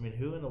replace.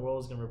 Who in the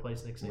world is going to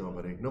replace Nick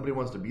Saban? Nobody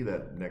wants to be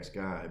that next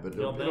guy, but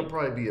it'll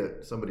probably be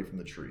somebody from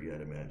the tree,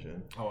 I'd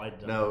imagine. Oh, I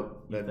don't. Now,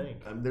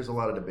 think. There's a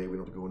lot of debate. We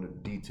don't have to go into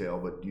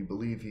detail, but do you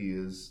believe he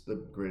is the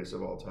greatest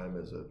of all time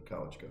as a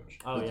college coach?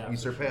 Oh, yeah. He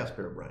surpassed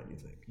Bear Bryant, you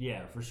think?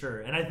 Yeah, for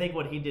sure. And I think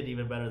what he did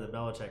even better than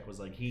Belichick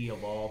was he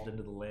evolved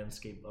into the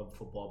landscape of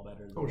football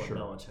better than what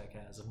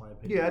Belichick has, in my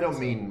opinion. Yeah, I don't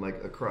mean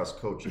across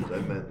coaches. I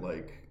meant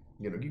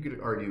you could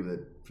argue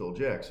that Phil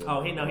Jackson.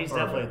 Oh, he's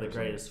definitely the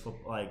greatest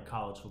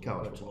college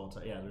football coach of all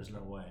time. Yeah, there's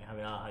no way. I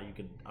don't know how you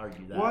could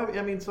argue that.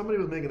 Well, somebody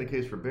was making the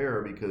case for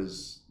Bear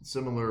because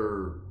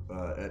similar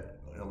at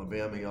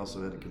Alabama, he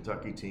also had a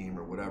Kentucky team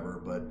or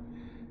whatever. But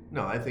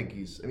no, I think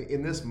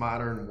in this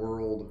modern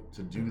world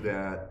to do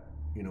that,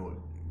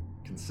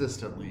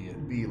 consistently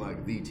and be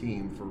like the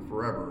team for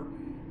forever.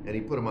 And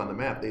he put them on the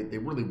map. They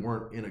really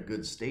weren't in a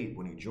good state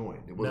when he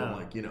joined. It wasn't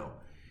like,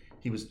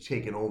 he was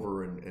taking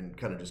over and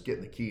kind of just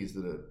getting the keys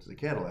to the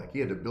Cadillac. He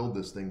had to build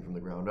this thing from the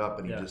ground up,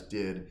 and he just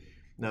did.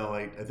 Now,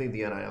 I think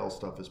the NIL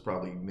stuff is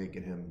probably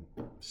making him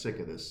sick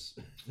of this,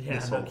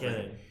 this whole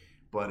thing.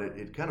 But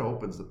it kind of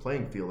opens the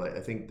playing field.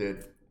 I think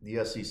that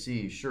the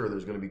SEC, sure,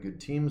 there's going to be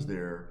good teams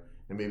there,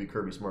 and maybe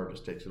Kirby Smart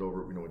just takes it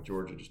over, with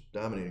Georgia just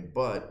dominating.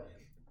 But,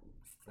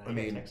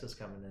 Texas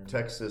coming in.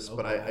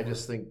 But I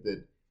just think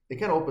that it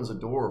kind of opens a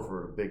door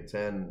for a Big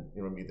Ten.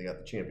 They got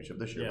the championship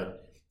this year,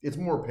 but it's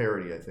more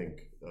parity, I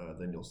think,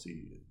 than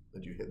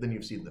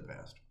you've seen in the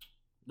past.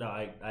 No,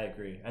 I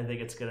agree. I think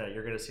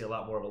you're gonna see a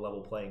lot more of a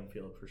level playing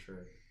field for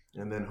sure.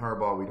 And then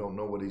Harbaugh, we don't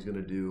know what he's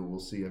gonna do. We'll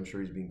see. I'm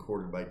sure he's being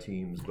courted by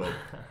teams, but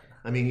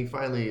he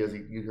finally,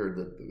 you heard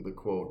the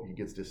quote, he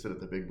gets to sit at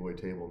the big boy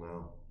table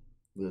now,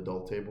 the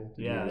adult table.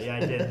 I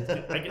did.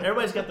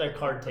 Everybody's got their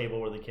card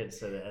table where the kids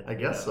sit at. I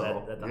guess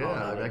so. At the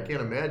I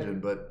can't imagine,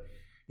 but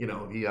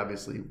he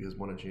obviously has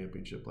won a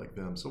championship like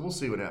them, so we'll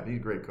see what happens. He's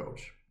a great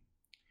coach.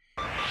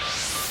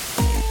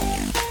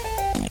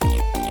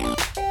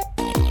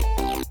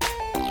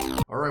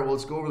 All right, well,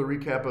 let's go over the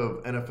recap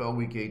of NFL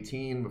Week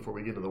 18 before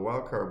we get to the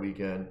wild card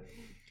weekend.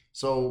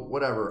 So,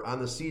 whatever, on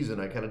the season,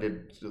 I kind of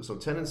did,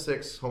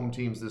 10-6 home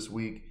teams this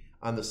week.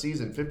 On the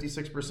season,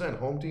 56%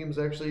 home teams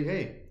actually,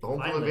 the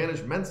home field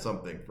advantage meant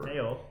something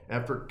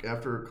after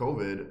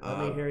COVID. Let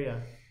me hear you.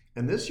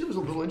 And this year was a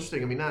little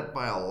interesting. Not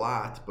by a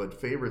lot, but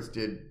favorites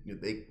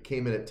they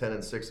came in at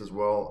 10-6 as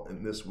well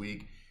in this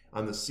week.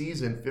 On the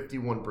season,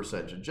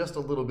 51%, just a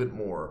little bit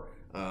more.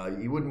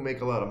 You wouldn't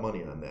make a lot of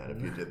money on that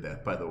if you did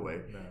that, by the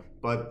way. No.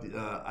 But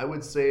I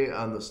would say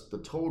on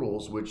the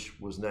totals, which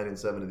was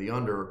 9-7 to the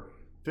under,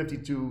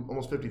 52,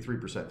 almost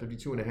 53%,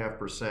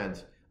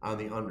 52.5% on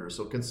the under.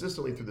 So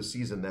consistently through the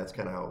season, that's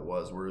kind of how it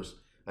was. Whereas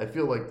I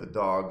feel like the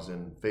dogs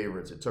and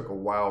favorites, it took a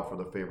while for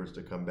the favorites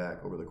to come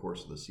back over the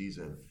course of the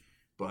season.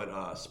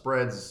 But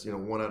spreads,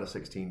 1 out of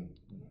 16,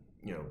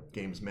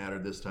 games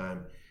mattered this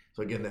time.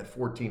 So again, that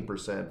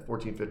 14%,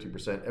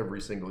 50%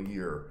 every single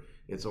year.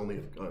 It's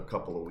only a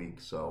couple of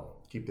weeks, so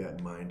keep that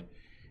in mind.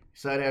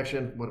 Side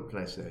action, what can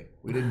I say?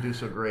 We didn't do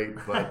so great,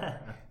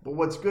 but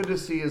what's good to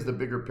see is the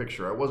bigger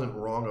picture. I wasn't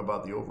wrong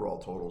about the overall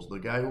totals. The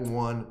guy who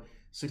won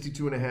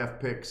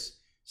 62.5 picks,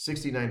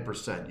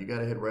 69%. You got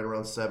to hit right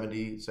around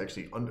 70. It's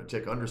actually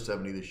tick under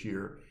 70 this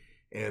year.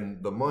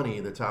 And the money,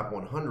 the top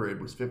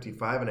 100 was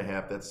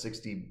 55.5. That's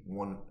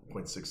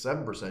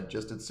 61.67%,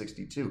 just at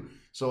 62.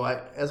 So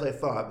as I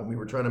thought when we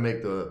were trying to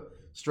make the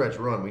stretch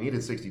run, we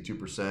needed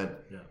 62%.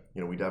 Yeah.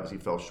 We obviously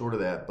fell short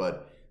of that,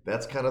 but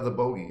that's kind of the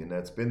bogey, and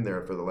that's been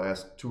there for the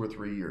last 2 or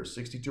 3 years.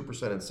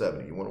 62% and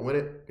 70. You want to win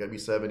it? Got to be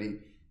 70.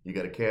 You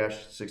got to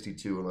cash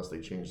 62 unless they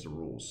change the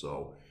rules.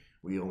 So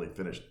we only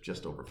finished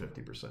just over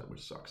 50%,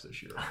 which sucks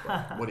this year.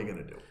 But what are you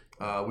going to do?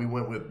 We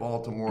went with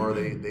Baltimore.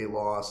 They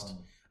lost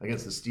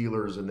against the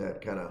Steelers in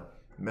that kind of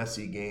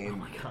messy game. Oh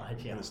my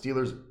God, yeah. And the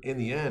Steelers, in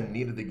the end,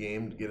 needed the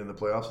game to get in the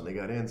playoffs, and they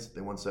got in.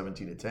 They won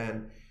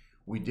 17-10.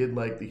 We did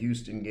like the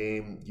Houston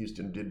game.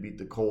 Houston did beat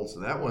the Colts. So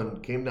that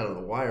one came down to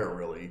the wire,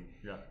 really.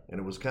 Yeah. And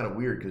it was kind of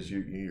weird because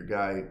your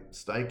guy,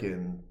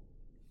 Steichen,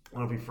 I don't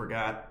know if he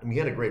forgot. He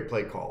had a great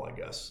play call, I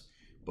guess.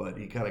 But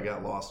he kind of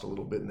got lost a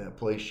little bit in that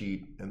play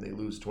sheet, and they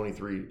lose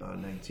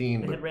 23-19.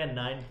 They had ran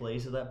 9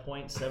 plays at that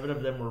point. 7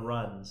 of them were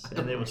runs,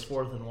 and it was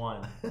 4th and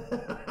 1.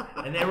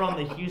 And they were on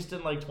the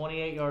Houston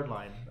 28-yard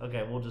line.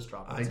 Okay, we'll just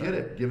drop it. I get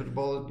it. Give it the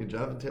ball.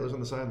 Jonathan Taylor's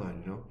on the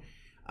sideline,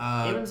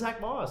 Even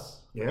Zach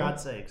Moss, for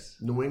God's sakes.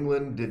 New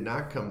England did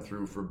not come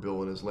through for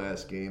Bill in his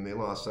last game. They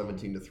lost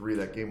 17-3.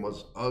 That game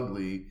was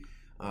ugly.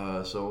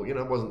 So,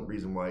 it wasn't the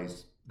reason why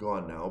he's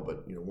gone now,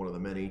 but, one of the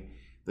many.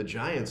 The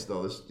Giants,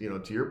 though, this,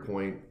 to your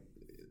point,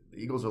 the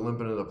Eagles are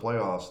limping into the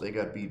playoffs. They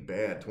got beat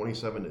bad,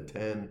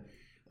 27-10.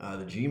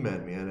 The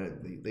G-Men,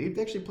 man, they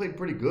actually played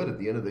pretty good at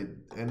the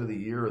end of the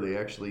year. They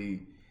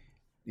actually,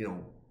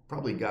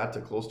 probably got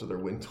to close to their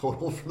win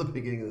total for the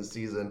beginning of the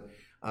season.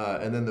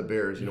 And then the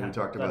Bears, we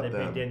talked about them. They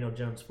paid Daniel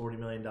Jones $40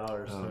 million to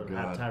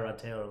have Tyrod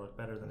Taylor look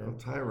better than him.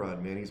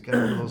 Tyrod, man, he's kind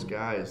of one of those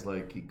guys.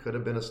 He could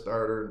have been a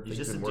starter. He's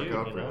just a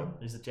dude,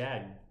 He's a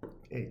Jag.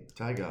 Hey,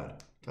 Ty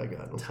God.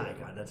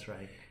 That's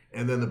right.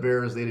 And then the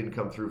Bears, they didn't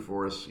come through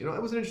for us. It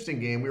was an interesting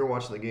game. We were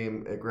watching the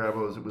game at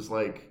Gravos. It was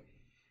like,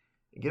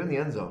 get in the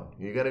end zone.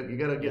 You got to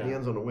get in the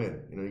end zone to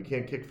win. You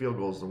can't kick field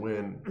goals to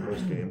win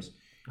most games.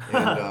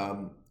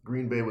 And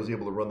Green Bay was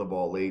able to run the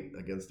ball late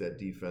against that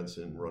defense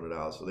and run it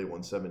out. So they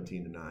won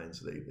 17-9.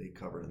 So they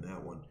covered in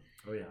that one.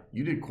 Oh, yeah.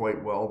 You did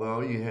quite well,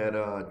 though. You had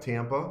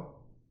Tampa.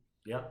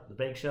 Yep, the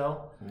big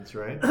show. That's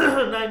right.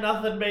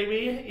 9-0,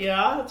 baby.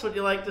 Yeah, that's what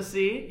you like to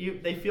see.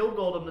 They field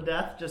goaled them to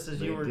death, just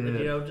as you were,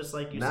 just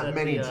like you said. Not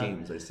many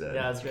teams, I said.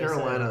 Yeah, that's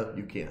Carolina,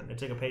 you can. They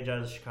took a page out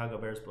of the Chicago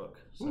Bears book.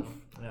 So,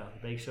 yeah,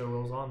 the big show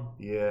rolls on.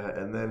 Yeah,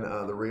 and then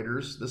the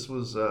Raiders. This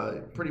was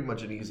pretty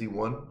much an easy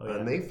one. Oh, yeah.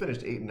 And they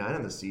finished 8-9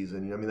 in the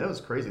season. That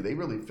was crazy. They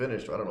really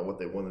finished, I don't know what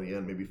they won in the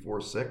end, maybe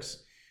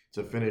 4-6.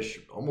 to finish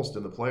almost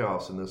in the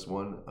playoffs in this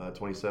one,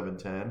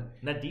 27-10. And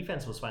that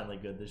defense was finally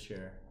good this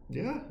year.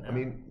 Yeah, I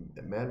mean,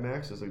 Mad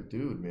Max is a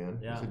dude, man.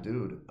 Yeah. He's a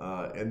dude.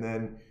 And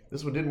then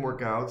this one didn't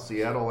work out.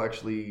 Seattle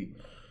actually,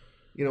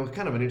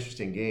 kind of an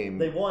interesting game.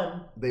 They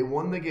won. They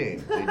won the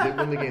game. They did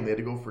win the game. They had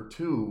to go for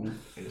 2,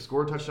 and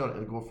score a touchdown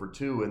and go for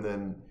 2. And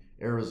then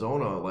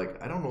Arizona,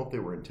 I don't know if they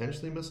were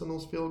intentionally missing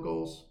those field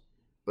goals,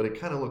 but it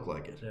kind of looked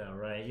like it. Yeah,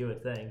 right. You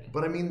would think.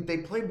 But I mean, they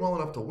played well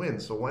enough to win,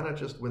 so why not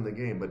just win the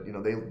game? But they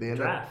ended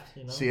up.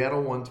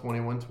 Seattle won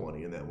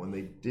 21-20 in that one.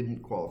 They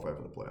didn't qualify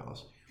for the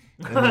playoffs.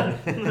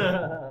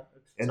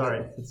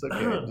 Sorry, it's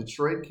okay.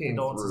 Detroit came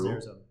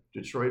through.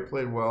 Detroit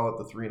played well at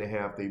the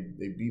 3.5.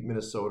 They beat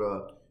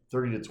Minnesota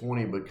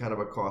 30-20, but kind of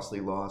a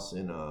costly loss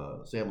in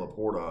Sam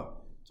Laporta.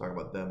 Talk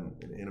about them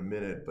in a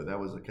minute, but that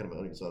was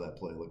I saw that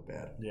play. It looked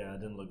bad. Yeah,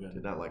 it didn't look good.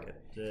 Did not like it.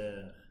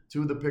 Yeah.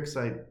 2 of the picks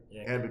I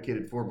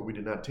advocated for, but we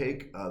did not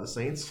take. The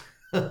Saints,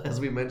 as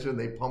we mentioned,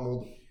 they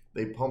pummeled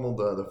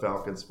the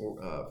Falcons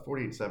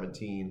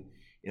 48-17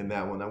 in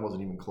that one. That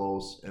wasn't even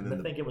close. And then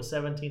I think it was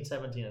 17-17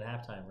 at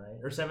halftime, right?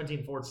 Or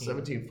 17-14.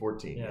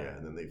 17-14, yeah.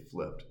 And then they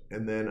flipped.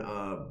 And then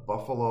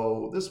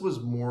Buffalo, this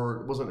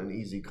wasn't an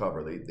easy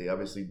cover. They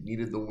obviously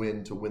needed the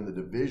win to win the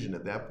division.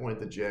 At that point,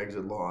 the Jags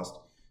had lost,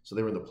 so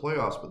they were in the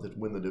playoffs, but to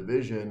win the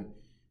division,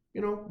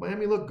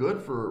 Miami looked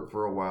good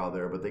for a while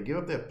there, but they gave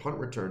up that punt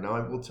return. Now, I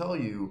will tell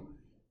you,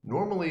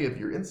 normally if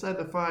you're inside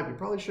the 5, you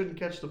probably shouldn't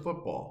catch the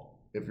football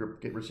if you're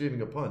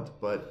receiving a punt.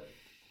 But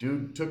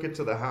dude took it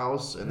to the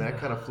house, and that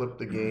kind of flipped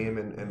the game,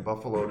 and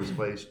Buffalo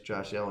displaced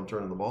Josh Allen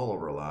turning the ball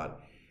over a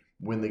lot,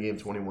 win the game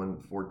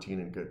 21-14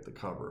 and get the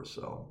cover.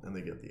 So, and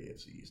they get the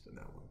AFC East in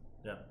that one.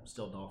 Yeah,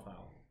 still Dolphin.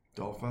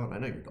 Dolphin? I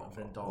know you're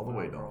Dolphin. All the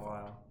way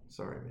Dolphin.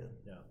 Sorry, man.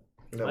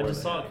 Yeah. I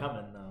just saw it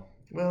coming, though.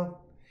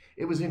 Well,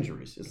 it was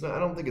injuries. It's not. I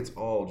don't think it's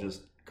all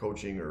just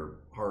coaching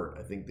or heart.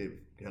 I think they've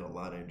had a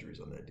lot of injuries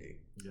on that D.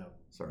 Yeah.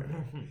 Sorry.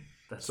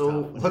 That's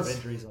so let's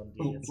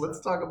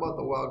talk about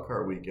the wild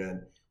card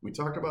weekend. We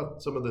talked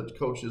about some of the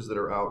coaches that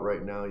are out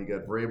right now. You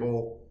got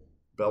Vrabel,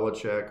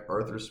 Belichick,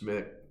 Arthur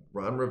Smith,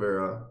 Ron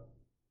Rivera,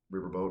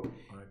 Riverboat,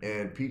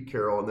 and Pete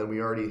Carroll. And then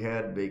we already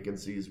had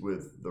vacancies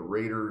with the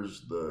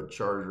Raiders, the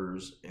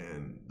Chargers,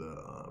 and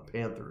the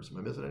Panthers. Am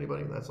I missing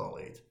anybody? That's all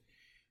 8.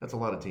 That's a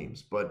lot of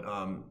teams. But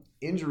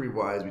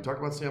injury-wise, we talked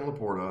about Sam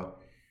Laporta.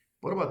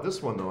 What about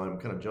this one, though? I'm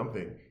kind of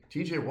jumping.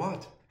 T.J.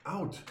 Watt,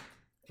 out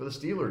for the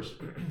Steelers.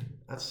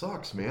 That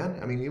sucks, man.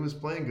 I mean, he was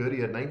playing good. He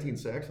had 19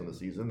 sacks on the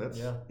season.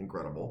 That's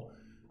incredible.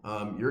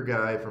 Your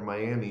guy from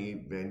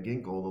Miami, Van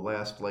Ginkel, the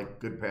last,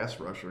 good pass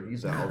rusher,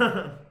 he's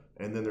out.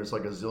 And then there's a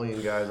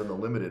zillion guys on the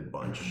limited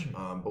bunch.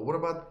 But what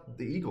about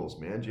the Eagles,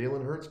 man?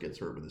 Jalen Hurts gets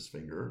hurt with his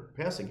finger.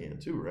 Passing hand,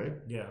 too, right?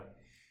 Yeah.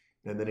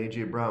 And then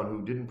A.J. Brown,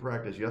 who didn't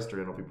practice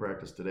yesterday. I don't know if he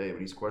practiced today, but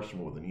he's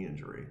questionable with a knee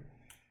injury.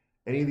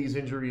 Any of these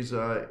injuries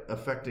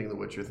affecting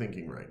what you're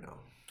thinking right now?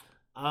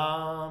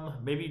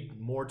 Maybe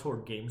more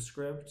toward game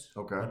script.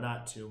 Okay. But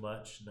not too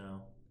much,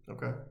 no.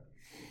 Okay.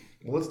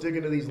 Well, let's dig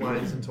into these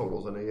lines and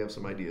totals. I know you have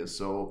some ideas.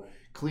 So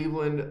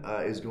Cleveland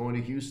is going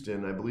to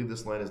Houston. I believe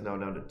this line is now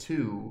down to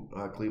 2.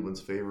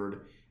 Cleveland's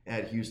favored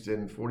at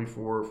Houston.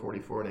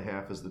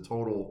 44.5 is the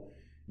total.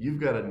 You've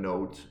got a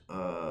note.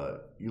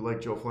 You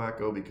like Joe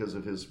Flacco because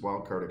of his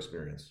wild card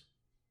experience.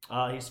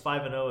 He's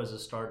 5-0 as a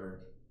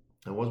starter.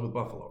 And was with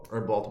Buffalo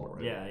or Baltimore,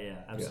 right? Yeah,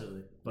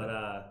 absolutely.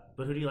 Yeah.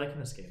 But who do you like in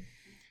this game?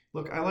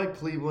 Look, I like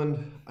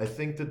Cleveland. I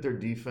think that their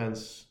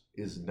defense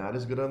is not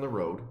as good on the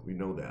road. We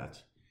know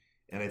that.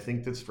 And I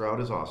think that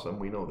Stroud is awesome.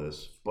 We know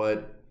this.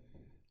 But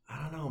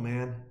I don't know,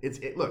 man.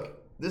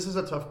 Look, this is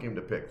a tough game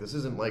to pick. This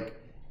isn't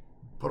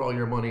put all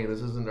your money.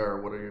 This isn't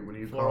our, what do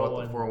you call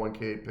it? The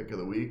 401k pick of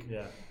the week.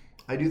 Yeah.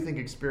 I do think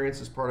experience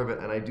is part of it.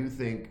 And I do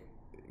think,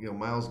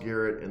 Myles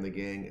Garrett and the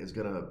gang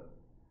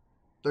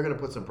they're going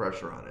to put some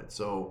pressure on it.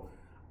 So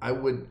I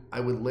would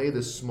lay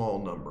this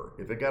small number.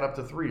 If it got up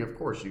to 3, of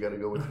course, you got to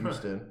go with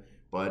Houston.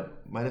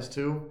 But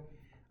 -2,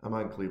 I'm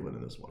on Cleveland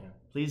in this one. Yeah.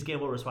 Please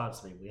gamble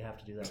responsibly. We have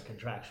to do that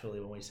contractually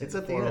when we say it's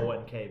at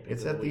 401k.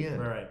 It's at the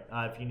end. All right.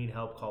 If you need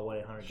help, call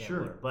 1-800-GAMBLER.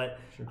 Sure. But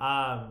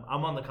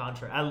I'm on the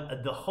contrary.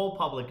 The whole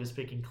public is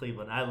picking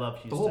Cleveland. I love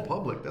Houston. The whole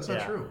public? That's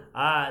not true.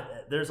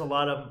 There's a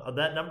lot of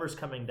that number's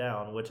coming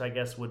down, which I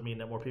guess would mean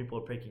that more people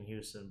are picking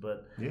Houston.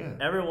 But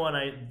everyone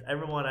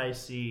I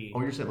see.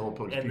 Oh, you're saying the whole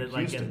public is picking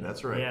Houston?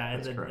 That's right. Yeah,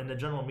 and the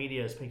general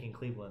media is picking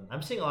Cleveland.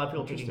 I'm seeing a lot of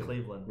people picking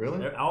Cleveland.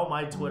 Really? All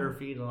my Twitter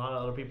feed and a lot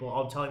of other people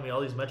all telling me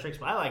all these metrics,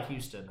 but I like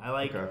Houston. I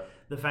like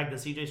the fact that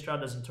C.J. Stroud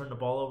doesn't turn the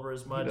ball over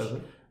as much. He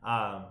doesn't.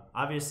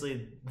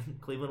 Obviously,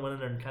 Cleveland went in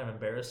there and kind of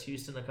embarrassed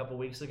Houston a couple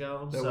weeks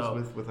ago. That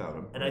was without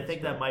him. And I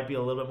think that might be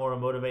a little bit more of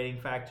a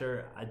motivating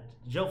factor.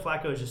 Joe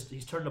Flacco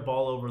he's turned the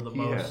ball over the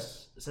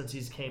most since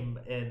he's came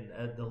in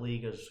at the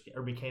league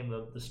or became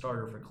the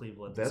starter for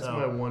Cleveland. That's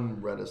my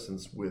one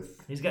reticence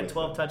with. He's got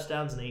 12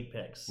 touchdowns and 8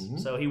 picks,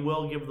 so he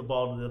will give the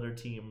ball to the other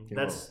team.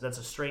 That's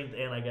a strength,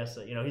 and I guess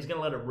he's going to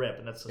let it rip,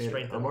 and that's a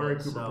strength. Amari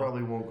Cooper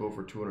probably won't go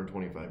for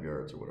 225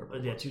 yards or whatever.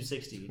 Yeah,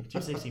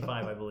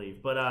 265, I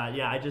believe. But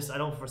I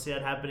don't foresee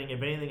that happening.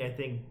 If anything, I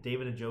think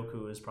David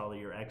Njoku is probably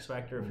your X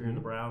factor if you're the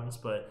Browns.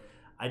 But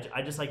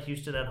I just like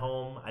Houston at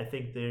home. I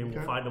think they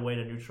will find a way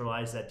to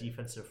neutralize that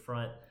defensive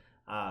front.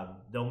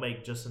 They'll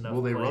make just enough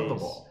Will they plays. run the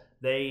ball?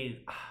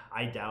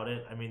 I doubt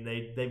it. I mean,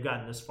 they've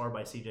gotten this far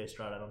by C.J.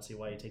 Stroud. I don't see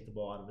why you take the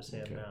ball out of his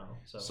hand now.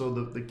 So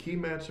the key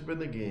matchup in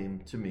the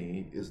game to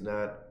me is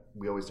not.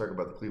 We always talk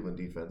about the Cleveland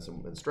defense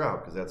and Stroud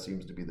because that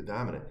seems to be the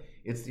dominant.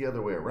 It's the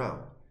other way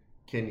around.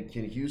 Can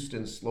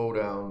Houston slow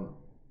down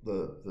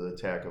the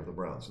attack of the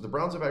Browns? So the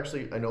Browns have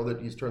actually. I know that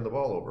he's turned the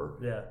ball over.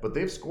 Yeah. But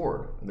they've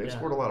scored and they've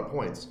scored a lot of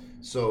points.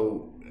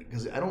 So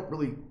because I don't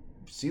really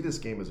see this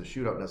game as a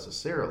shootout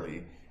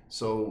necessarily.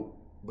 So.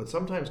 But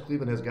sometimes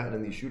Cleveland has gotten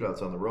in these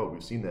shootouts on the road.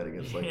 We've seen that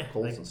against the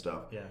Colts and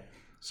stuff. Yeah.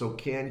 So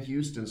can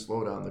Houston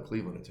slow down the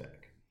Cleveland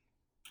attack?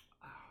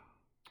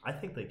 I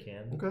think they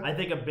can. Okay. I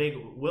think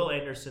Will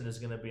Anderson is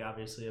going to be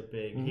obviously a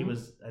big.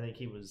 I think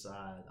he was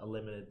a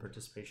limited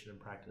participation in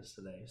practice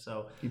today.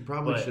 So he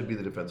probably should be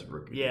the defensive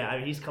rookie. Yeah, I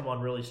mean, he's come on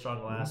really strong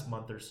the last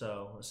month or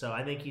so. So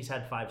I think he's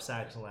had 5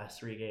 sacks in the last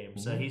 3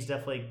 games. So he's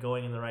definitely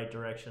going in the right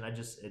direction.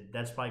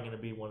 That's probably going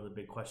to be one of the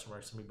big question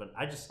marks to me. But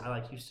I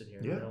like Houston here.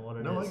 Yeah. You know what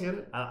it no, is. I get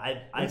it.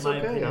 It's okay.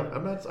 Opinion,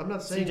 I'm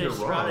not saying you're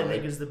Stroud, wrong. I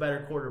think is the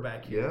better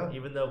quarterback here. Yeah.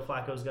 Even though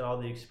Flacco's got all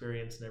the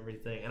experience and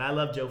everything, and I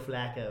love Joe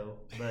Flacco,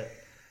 but.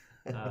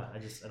 I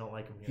don't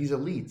like him here. He's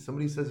elite.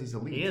 Somebody says he's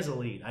elite. He is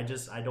elite. I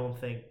don't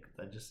think.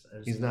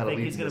 He's not elite.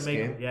 He's in this make.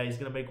 game? Yeah, he's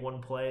gonna make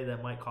one play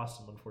that might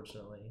cost him,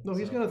 unfortunately. No,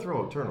 he's gonna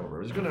throw a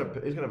turnover. He's gonna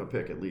have a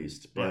pick at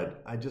least.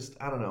 But I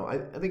don't know.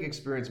 I think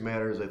experience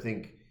matters. I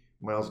think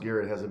Myles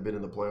Garrett hasn't been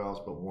in the playoffs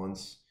but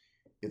once.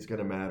 It's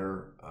gonna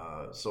matter.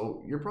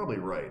 So you're probably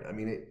right. I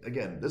mean,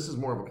 again, this is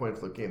more of a coin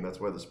flip game. That's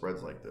why the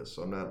spread's like this.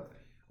 So I'm not.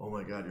 Oh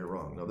my God, you're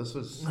wrong. No, this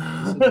is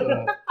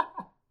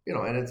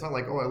and it's not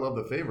like, I love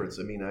the favorites.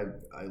 I mean,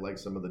 I like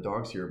some of the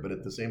dogs here, but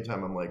at the same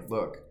time, I'm like,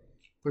 look,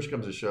 push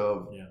comes to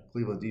shove. Yeah.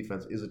 Cleveland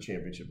defense is a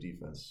championship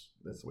defense.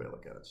 That's the way I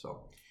look at it.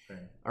 So, right.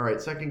 All right,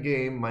 second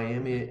game,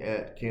 Miami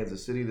at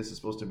Kansas City. This is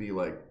supposed to be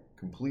like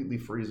completely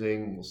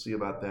freezing. We'll see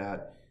about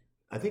that.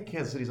 I think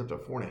Kansas City's up to a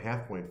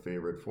 4.5-point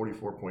favorite,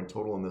 44-point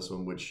total in this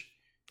one, which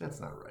that's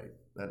not right.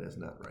 That is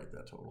not right,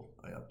 that total.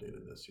 I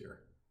updated this here.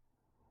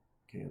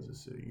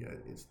 Kansas City,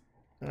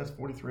 that's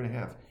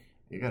 43.5.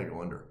 You got to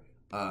go under.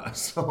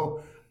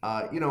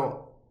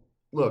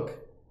 Look,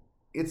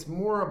 it's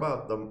more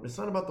about it's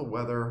not about the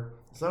weather.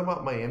 It's not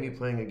about Miami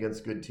playing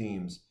against good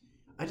teams.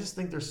 I just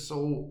think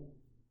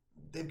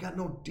they've got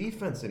no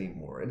defense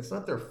anymore. And it's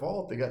not their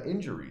fault. They got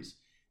injuries.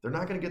 They're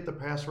not going to get the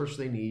pass rush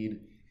they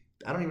need.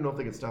 I don't even know if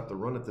they can stop the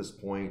run at this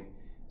point.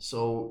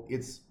 So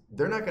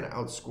they're not going to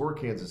outscore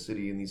Kansas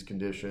City in these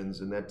conditions.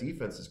 And that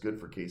defense is good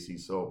for KC.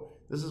 So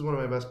this is one of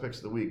my best picks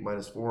of the week,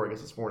 -4. I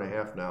guess it's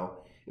 4.5 now.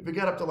 If it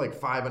got up to like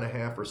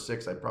 5.5 or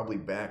 6, I'd probably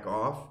back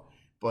off.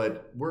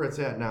 But where it's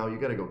at now, you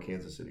got to go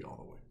Kansas City all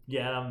the way.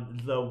 Yeah,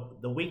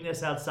 the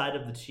weakness outside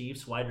of the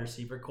Chiefs' wide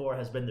receiver core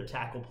has been their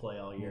tackle play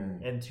all year.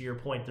 And to your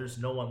point, there's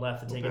no one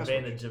left to take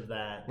advantage of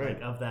that,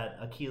 of that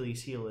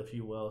Achilles heel, if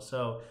you will.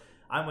 So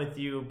I'm with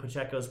you.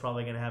 Pacheco's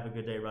probably going to have a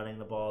good day running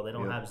the ball. They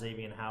don't have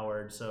Xavier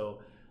Howard, so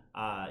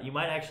you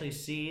might actually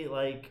see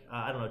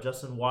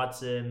Justin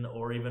Watson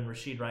or even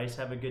Rashid Rice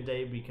have a good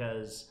day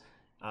because.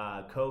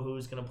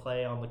 Kohu's going to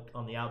play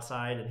on the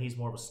outside, and he's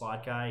more of a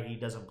slot guy. He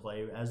doesn't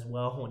play as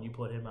well when you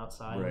put him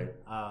outside. Right.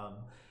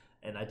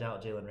 And I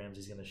doubt Jalen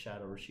Ramsey's going to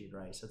shadow Rashid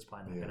Rice. That's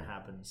probably not going to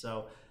happen.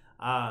 So,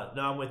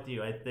 no, I'm with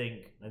you. I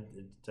think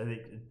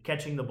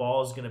catching the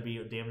ball is going to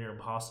be damn near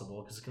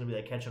impossible because it's going to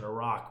be like catching a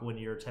rock when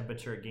your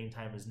temperature at game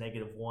time is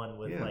 -1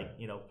 with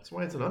That's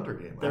why it's an under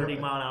game.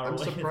 30-mile-an-hour. I'm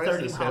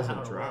surprised this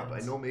hasn't dropped.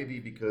 Winds. I know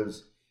maybe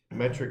because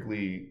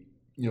metrically,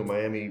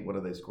 Miami. What do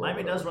they score?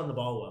 Miami does run the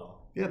ball well.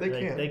 Yeah, they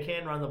can. They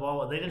can run the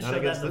ball. They didn't show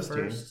that in the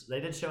first. They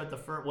did show it the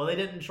first. Well, they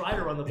didn't try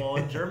to run the ball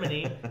in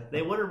Germany.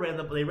 They would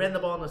have They ran the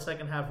ball in the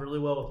second half really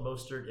well with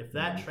Mostert. If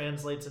that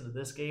translates into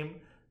this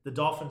game, the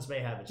Dolphins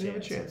may have a chance. They have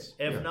a chance.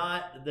 If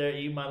not,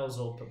 you might as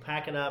well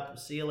pack it up.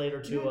 See you later,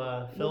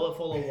 Tua. Fill it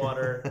full of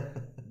water.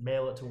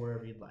 Mail it to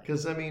wherever you'd like.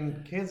 Because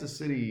Kansas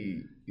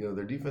City,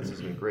 their defense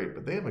has been great,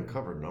 but they haven't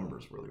covered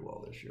numbers really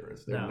well this year.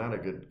 They're not a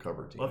good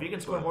cover team. Well, if you can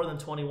score more than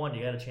 21,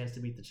 you got a chance to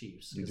beat the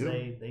Chiefs. You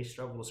do. They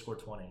struggle to score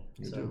 20.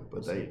 You do,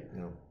 but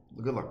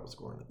good luck with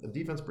scoring it. The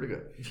defense is pretty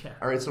good. Yeah.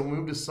 All right, so we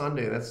move to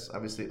Sunday. That's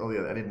obviously. Oh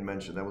yeah, I didn't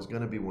mention that was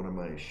going to be one of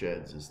my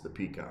sheds. Is the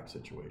Peacock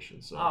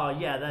situation. So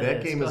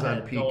that game is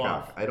on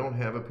Peacock. I don't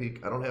have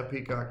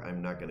Peacock.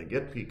 I'm not going to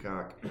get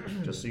Peacock.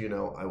 Just so you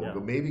know, I will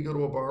maybe go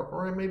to a bar,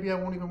 or maybe I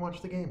won't even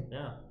watch the game.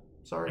 Yeah.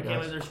 Sorry, I can't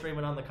believe they're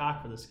streaming on the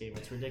cock for this game.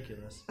 It's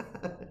ridiculous.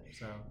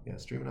 So yeah,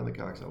 streaming on the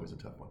cock is always a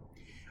tough one.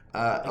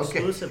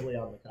 Exclusively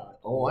on the cock.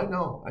 Oh, I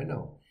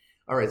know.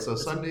 All right, so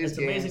Sunday's games. It's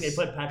amazing they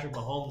put Patrick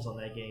Mahomes on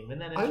that game, and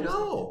then I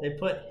know they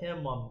put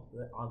him on.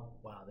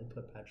 Wow, they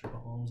put Patrick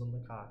Mahomes on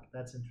the cock.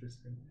 That's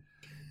interesting.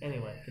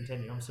 Anyway,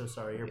 continue. I'm so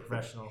sorry. You're a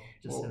professional.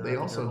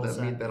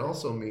 That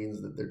also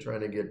means that they're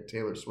trying to get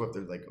Taylor Swift.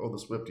 They're like,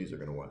 the Swifties are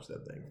going to watch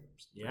that thing.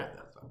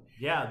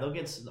 Yeah, they'll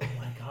get. Oh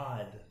my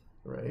God.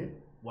 Right.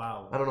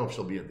 Wow. I don't know if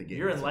she'll be at the game.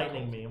 You're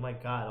enlightening me. Oh my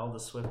God, all the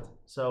Swift.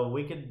 So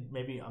we could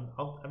maybe.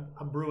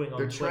 I'm brewing on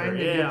They're Twitter. trying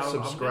to get I'm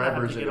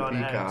subscribers gonna have to into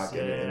get on Peacock, X.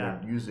 and Yeah.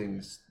 they're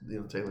using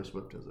Taylor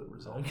Swift as a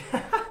result.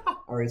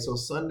 All right, so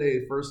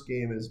Sunday first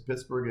game is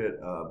Pittsburgh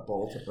at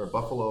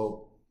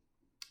Buffalo.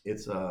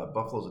 It's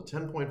Buffalo's a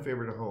 10-point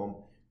favorite at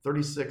home,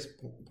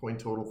 36-point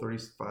total,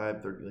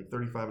 35, 30, like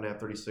 35 and a half,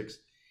 36.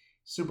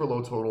 Super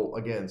low total.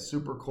 Again,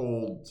 super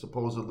cold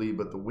supposedly,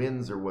 but the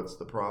winds are what's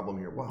the problem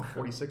here. Wow,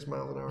 46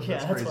 miles an hour. Yeah,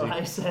 that's crazy. what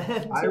I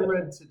said. I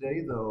read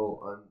today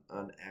though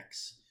on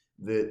X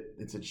that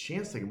it's a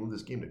chance they can move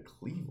this game to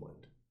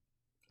Cleveland.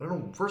 I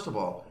don't know. First of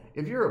all,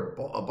 if you're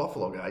a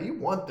Buffalo guy, you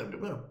want them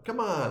to come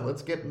on.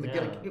 Let's get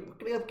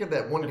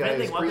that one guy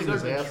who's freezing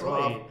his ass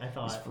off. I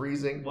thought he's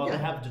freezing. Well, they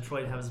have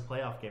Detroit have his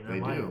playoff game.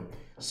 They do.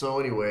 So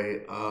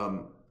anyway,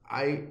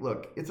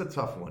 it's a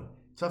tough one.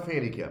 Tough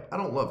handicap. I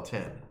don't love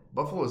 10.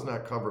 Buffalo has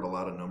not covered a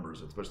lot of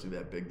numbers, especially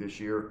that big this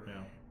year. Yeah.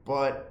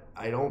 But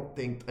I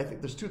think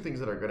there's two things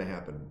that are going to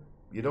happen.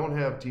 You don't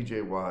have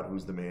TJ Watt,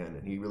 who's the man,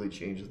 and he really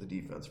changes the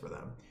defense for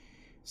them.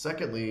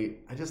 Secondly,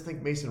 I just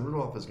think Mason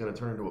Rudolph is going to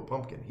turn into a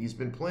pumpkin. He's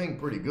been playing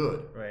pretty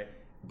good, right?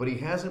 But he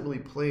hasn't really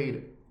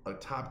played a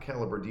top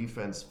caliber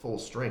defense full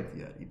strength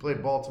yet. He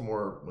played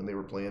Baltimore when they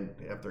were playing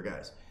half their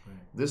guys. Right.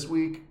 This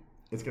week,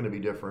 it's going to be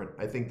different.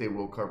 I think they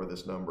will cover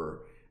this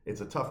number.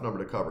 It's a tough number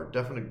to cover.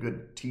 Definitely a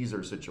good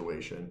teaser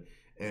situation.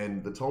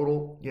 And the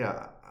total,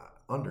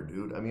 under,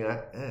 dude. I mean,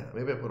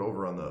 maybe I put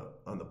over on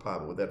the pot,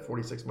 but with that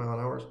 46 mile an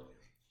hour,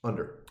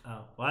 under.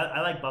 Oh well,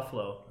 I like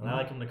Buffalo, and I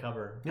like them to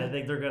cover. Yeah. I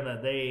think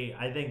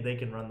I think they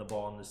can run the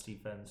ball in this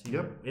defense.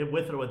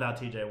 With or without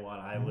TJ Watt,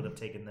 I would have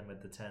taken them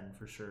at the 10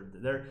 for sure.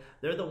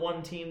 They're the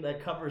one team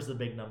that covers the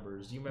big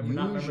numbers. You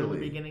remember the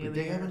beginning of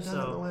the year? They haven't done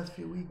it in the last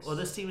few weeks. Well,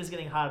 this team is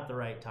getting hot at the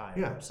right time.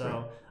 Yeah. So.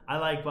 Right. I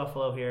like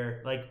Buffalo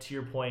here. Like to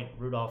your point,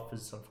 Rudolph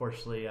is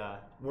unfortunately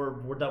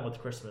we're done with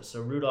Christmas,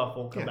 so Rudolph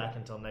won't come back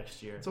until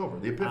next year. It's over.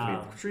 The epiphany,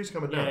 the tree's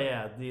coming down.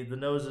 Yeah. The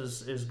nose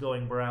is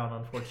going brown.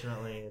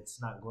 Unfortunately,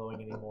 it's not glowing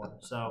anymore.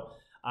 So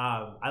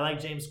I like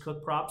James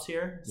Cook props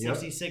here.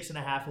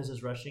 66.5 is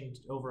his rushing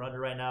over under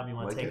right now. If you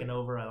want to take an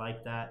over, I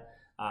like that.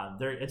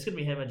 It's going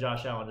to be him and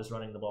Josh Allen just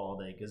running the ball all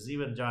day because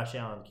even Josh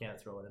Allen can't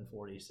throw it in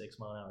 46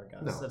 mile an hour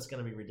guys. No. That's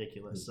going to be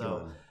ridiculous.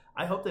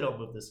 I hope they don't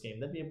move this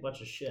game. That'd be a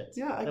bunch of shit.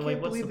 Yeah, I can't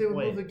believe they would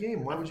move the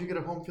game. Why would you get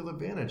a home field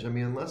advantage? I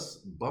mean, unless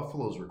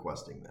Buffalo's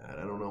requesting that.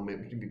 I don't know.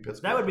 Maybe it can be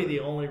Pittsburgh. That would be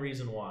the only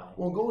reason why.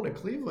 Well, going to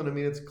Cleveland, I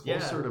mean, it's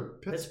closer to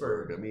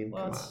Pittsburgh. I mean,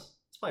 come on.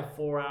 It's probably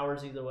 4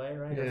 hours either way,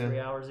 right? Or 3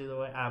 hours either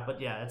way. But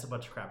yeah, it's a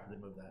bunch of crap if they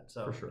move that.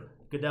 So for sure.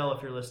 Goodell,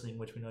 if you're listening,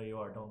 which we know you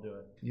are, don't do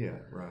it. Yeah,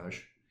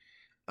 Raj.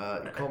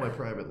 Call my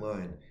private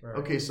line. Right.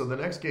 Okay, so the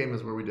next game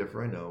is where we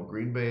differ. I know.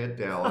 Green Bay at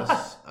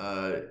Dallas.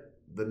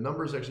 The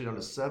number's actually down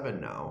to 7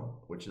 now,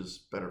 which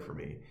is better for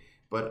me.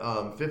 But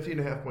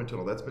 50.5 point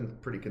total. That's been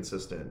pretty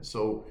consistent.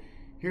 So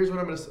here's what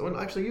I'm going to say. Well,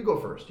 actually, you go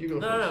first. You go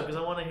first. No, because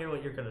I want to hear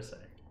what you're going to say.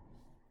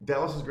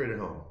 Dallas is great at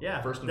home.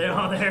 Yeah. First and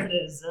foremost. There it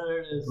is.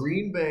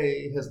 Green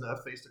Bay has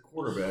not faced a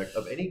quarterback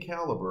of any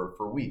caliber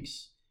for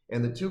weeks.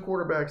 And the two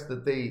quarterbacks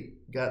that they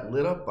got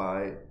lit up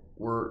by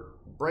were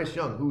Bryce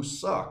Young, who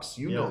sucks.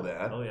 You know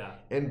that. Oh, yeah.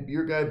 And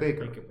your guy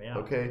Baker. Yeah.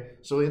 Okay?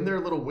 So in their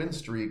little win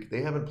streak,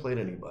 they haven't played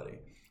anybody.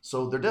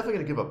 So they're definitely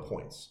going to give up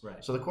points.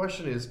 Right. So the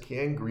question is,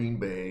 can Green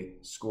Bay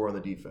score on the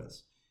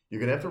defense? You're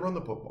going to have to run the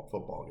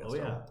football against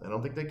them. I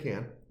don't think they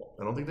can.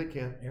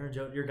 Aaron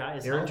Jones, your guy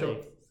is Aaron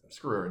Jones.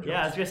 Screw Aaron Jones.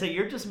 Yeah, I was going to say,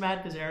 you're just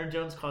mad because Aaron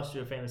Jones cost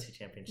you a fantasy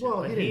championship.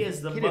 Well, he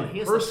is the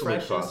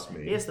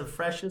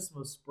freshest,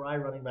 most spry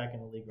running back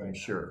in the league right now. I'm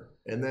sure.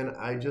 And then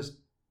I just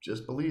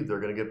believe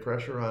they're going to get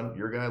pressure on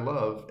your guy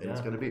Love, and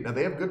it's going to be – now,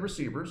 they have good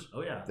receivers.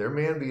 Oh, yeah. They're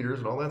man beaters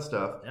and all that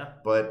stuff. Yeah.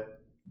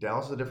 But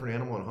Dallas is a different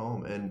animal at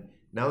home, and –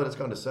 now that it's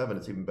gone to 7,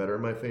 it's even better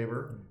in my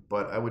favor.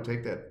 But I would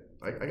take that.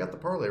 I got the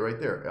parlay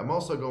right there. I'm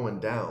also going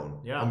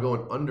down. Yeah. I'm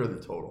going under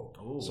the total.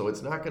 Ooh. So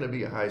it's not going to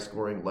be a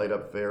high-scoring,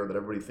 light-up fair that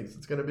everybody thinks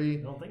it's going to be.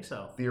 I don't think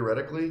so.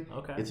 Theoretically.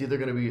 Okay. It's either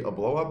going to be a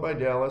blowout by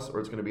Dallas or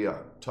it's going to be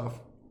a tough,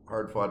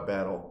 hard-fought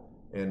battle.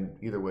 And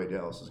either way,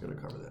 Dallas is going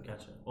to cover that.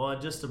 Gotcha. Well, and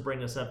just to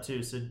bring this up,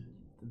 too, so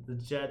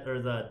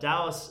the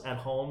Dallas at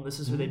home, this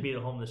is who they beat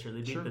at home this year.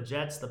 They beat the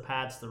Jets, the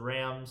Pats, the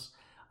Rams.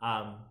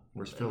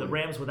 Where's Philly? The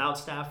Rams without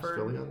Stafford.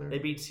 Is Philly on there? They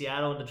beat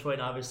Seattle and Detroit.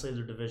 And obviously,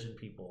 they're division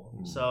people.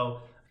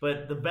 So,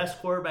 but the best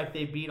quarterback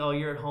they beat all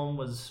year at home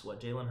was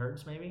Jalen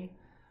Hurts, maybe.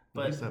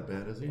 But he's not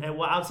bad, is he? And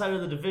outside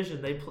of the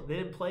division, they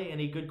didn't play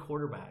any good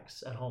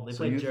quarterbacks at home. They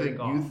played Jared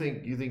Goff.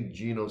 You think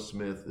Geno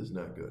Smith is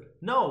not good?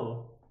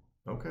 No.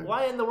 Okay.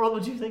 Why in the world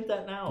would you think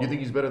that now? You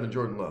think he's better than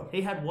Jordan Love?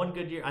 He had one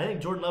good year. I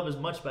think Jordan Love is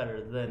much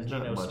better than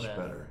Geno Smith.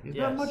 He's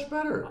not much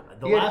better.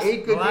 He had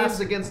 8 good games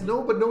against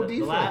no defense.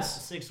 The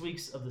last 6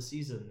 weeks of the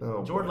season,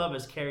 Jordan Love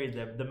has carried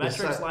them. The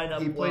metrics line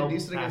up. He played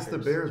decent against the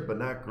Bears, but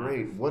not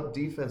great. What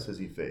defense has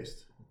he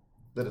faced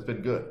that has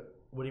been good?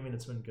 What do you mean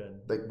it's been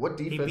good? Like what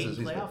defense he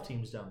beat playoff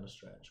teams down the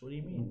stretch. What do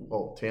you mean?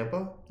 Oh,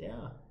 Tampa?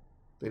 Yeah.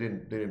 They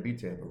didn't beat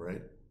Tampa,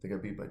 right? They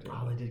got beat by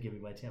Tampa. Oh, they did get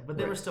beat by Tampa, but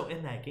they were still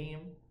in that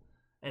game.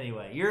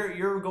 Anyway,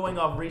 you're going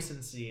off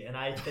recency, and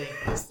I think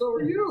so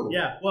are you.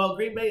 Yeah, well,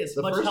 Green Bay is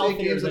the much first 8 healthier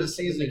games of than the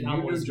season.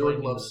 You knew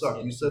Jordan Love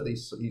sucked. You said he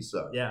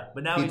sucked. Yeah,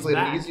 but now he he's played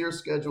back. an easier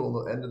schedule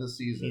at the end of the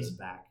season. He's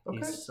back. Okay.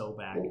 He's so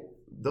back. Well,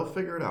 they'll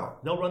figure it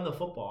out. They'll run the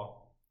football.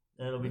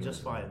 And it'll be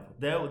just fine.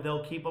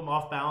 They'll keep them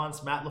off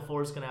balance. Matt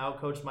LaFleur is going to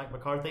outcoach Mike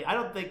McCarthy. I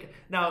don't think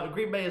now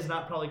Green Bay is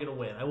not probably going to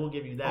win. I will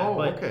give you that.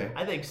 But okay.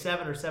 I think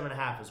 7 or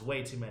 7.5 is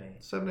way too many.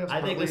 7.5.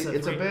 I think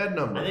it's a bad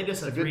number. I think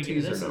it's a good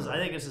teaser number. I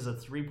think this is a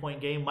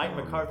 3-point game. Mike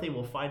McCarthy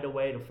will find a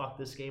way to fuck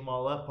this game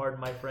all up. Pardon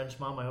my French,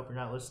 Mom. I hope you're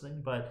not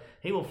listening, but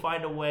he will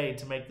find a way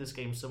to make this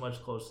game so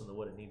much closer than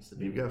what it needs to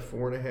be. You've got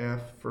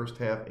 4.5 first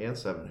half and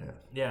 7.5.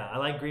 Yeah, I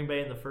like Green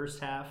Bay in the first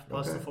half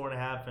plus the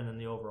 4.5, and then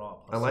the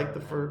overall. I like the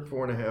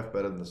 4.5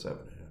 better than the 7.5.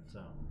 So.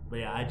 But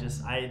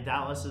yeah,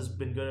 Dallas has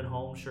been good at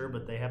home, sure,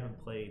 but they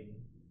haven't played.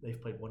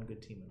 They've played one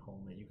good team at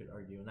home that you could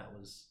argue, and that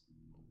was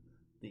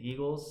the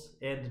Eagles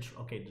and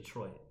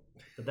Detroit.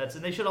 But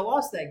and they should have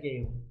lost that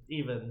game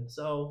even.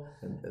 So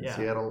and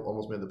Seattle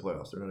almost made the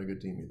playoffs. They're not a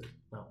good team either.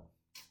 No,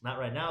 not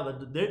right now.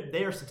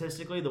 They are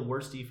statistically the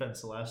worst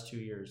defense the last 2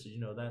 years. Did you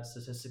know that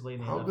statistically? In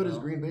the How NFL? good is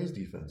Green Bay's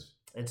defense?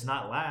 It's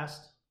not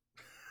last.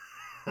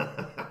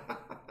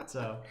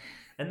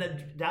 And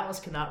then Dallas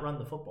cannot run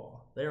the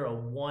football. They are a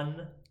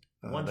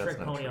one-trick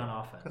pony on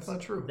offense. That's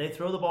not true. They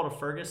throw the ball to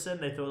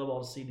Ferguson. They throw the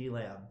ball to C.D.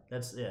 Lamb.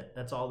 That's it.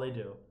 That's all they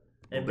do.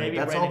 And maybe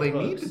that's Brandon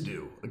all they Cooks. need to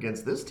do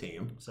against this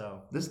team.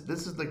 So this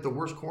is like the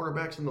worst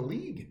cornerbacks in the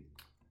league.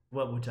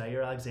 What with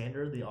Jair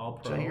Alexander, the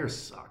All-Pro? Jair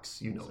sucks.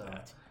 You know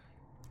that.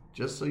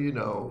 Just so you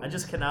know. I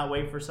just cannot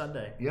wait for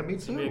Sunday. Yeah, me too.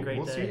 It's gonna be a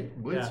great day.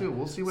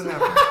 We'll see what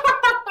happens.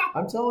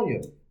 I'm telling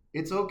you.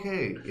 It's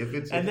okay if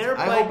it's. And they're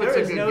playing. There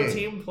is no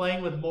team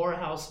playing with more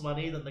house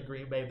money than the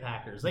Green Bay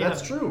Packers.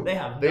 That's true. They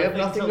have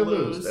nothing to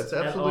lose. That's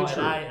absolutely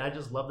true. I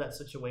just love that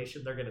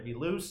situation. They're going to be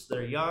loose.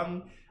 They're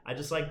young. I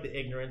just like the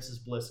ignorance is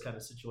bliss kind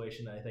of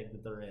situation that I think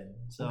that they're in.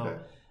 So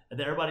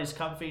everybody's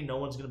comfy. No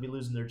one's going to be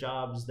losing their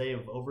jobs. They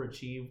have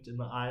overachieved in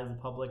the eye of the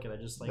public, and I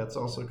just like. That's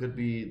also could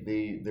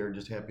be they're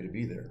just happy to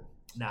be there.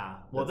 Nah,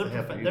 well,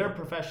 they're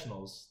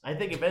professionals. I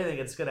think if anything,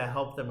 it's going to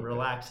help them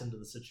relax into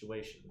the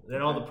situation.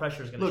 Then all the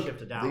pressure is going to shift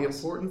to Dallas. The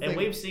important thing, and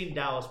we've seen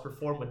Dallas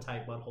perform with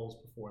tight buttholes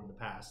before in the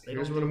past.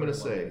 Here's what I'm going to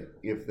say: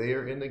 if they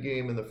are in the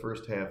game in the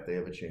first half, they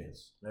have a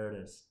chance. There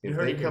it is. If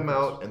they come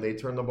out and they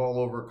turn the ball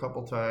over a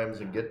couple times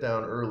and get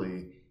down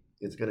early,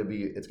 it's going to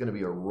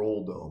be a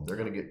roll dome. They're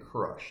going to get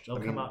crushed.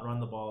 They'll come out and run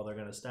the ball. They're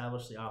going to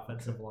establish the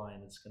offensive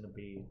line. It's going to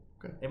be.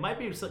 It might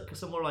be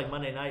similar like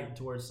Monday night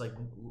towards like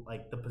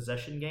the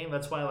possession game.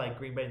 That's why I like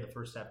Green Bay in the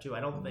first half too.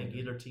 I don't think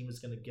either team is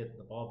going to get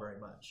the ball very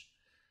much.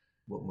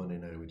 What Monday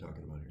night are we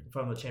talking about here?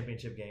 From the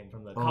championship game,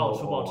 from the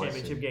college football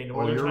championship game.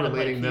 Where you're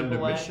relating them to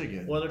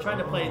Michigan. Well, they're trying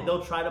to play.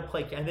 They'll try to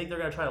play. I think they're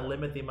going to try to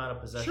limit the amount of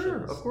possessions.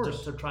 Sure, of course.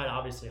 Just to try to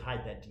obviously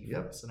hide that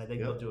defense, and I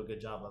think they'll do a good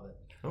job of it.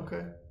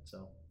 Okay.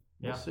 So.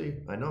 We'll see.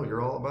 I know you're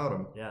all about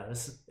them.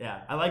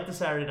 Yeah, I like the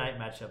Saturday night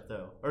matchup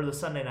though, or the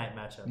Sunday night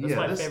matchup. That's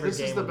my favorite game. This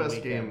is the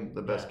best game.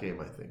 The best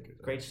game, I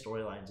think. Great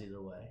storylines either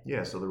way.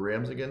 Yeah. So the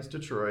Rams against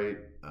Detroit.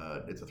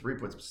 It's a 3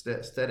 points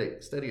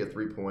steady at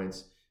 3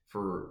 points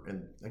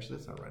and actually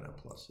that's not right now.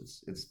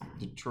 Plus, it's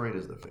Detroit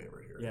is the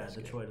favorite here. Yeah,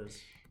 Detroit is.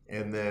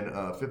 And then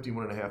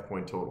 51.5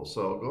 point total.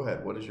 So go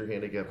ahead. What is your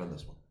handicap on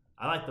this one?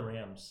 I like the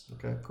Rams.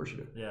 Okay, of course you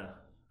do. Yeah.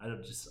 I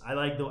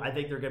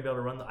think they're gonna be able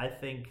to run. I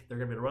think they're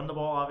gonna be able to run the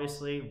ball,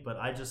 obviously, but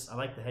I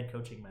like the head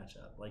coaching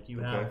matchup. Like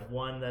you have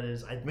one that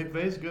is.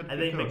 McVay's good. I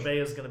think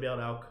McVay is gonna be able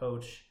to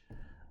outcoach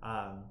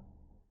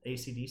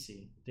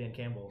ACDC Dan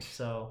Campbell.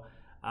 So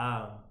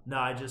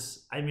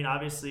obviously I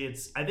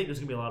think there's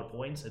gonna be a lot of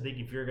points. I think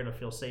if you're gonna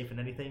feel safe in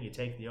anything, you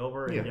take the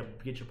over and you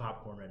get your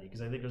popcorn ready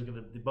because I think there's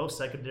gonna be both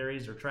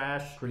secondaries are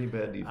trash. Pretty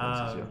bad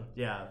defenses,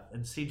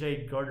 and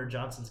CJ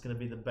Gardner-Johnson's gonna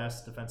be the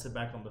best defensive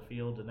back on the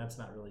field, and that's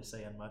not really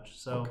saying much.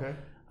 So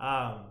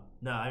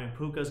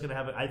Puka's gonna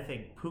have it. I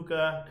think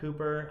Puka,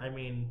 Cooper. I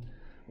mean,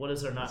 what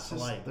is there not to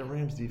like? The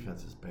Rams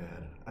defense is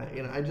bad.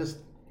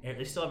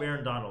 They still have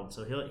Aaron Donald,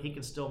 so he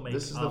can still make.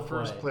 This is the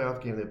first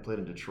playoff game they played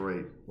in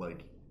Detroit,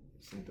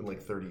 something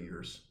like 30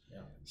 years.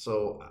 Yeah.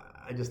 So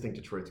I just think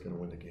Detroit's going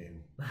to win the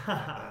game.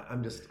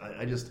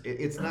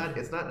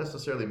 It's not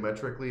necessarily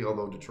metrically,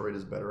 although Detroit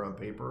is better on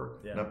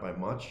paper, not by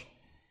much.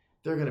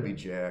 They're going to be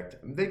jacked.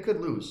 They could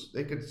lose.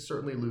 They could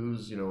certainly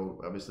lose.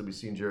 Obviously we've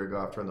seen Jared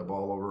Goff turn the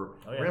ball over.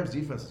 Rams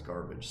defense is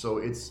garbage. So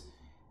it's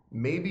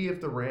maybe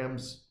if the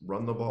Rams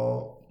run the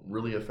ball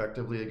really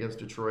effectively against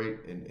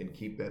Detroit and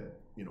keep that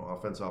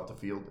offense off the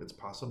field, it's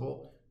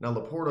possible. Now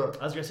Laporta,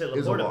 I was going to say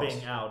Laporta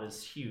being out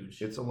is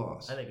huge. It's a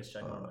loss. I think it's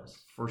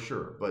ginormous for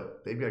sure.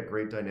 But they've got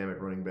great dynamic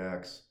running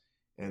backs,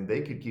 and they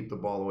could keep the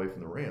ball away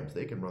from the Rams.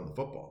 They can run the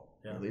football.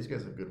 Yeah. These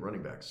guys have good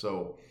running backs.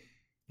 So,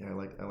 I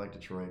like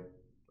Detroit.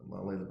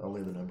 I'll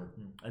lay the number.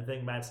 I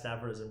think Matt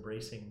Stafford is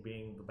embracing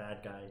being the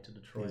bad guy to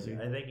Detroit.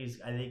 I think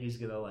he's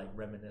gonna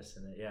reminisce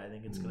in it. Yeah, I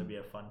think it's gonna be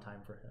a fun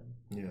time for him.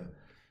 Yeah.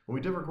 Well,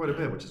 we differ quite a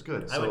bit, which is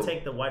good. I would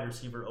take the wide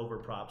receiver over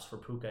props for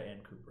Puka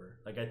and Cooper.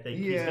 I think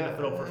he's going to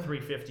throw for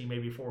 350,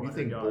 maybe 400 yards.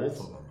 You think both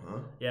of them, huh?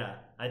 Yeah.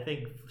 I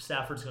think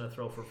Stafford's going to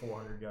throw for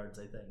 400 yards,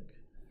 I think.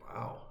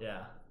 Wow.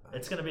 Yeah.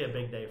 It's going to be a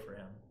big day for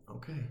him.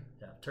 Okay.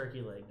 Yeah,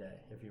 turkey leg day,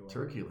 if you will.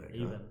 Turkey leg,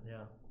 even, huh?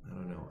 yeah. I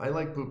don't know. I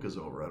like Puka's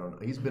over. I don't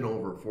know. He's been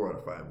over 4 out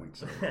of 5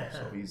 weeks in a row,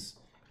 so he's.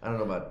 I don't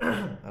know about.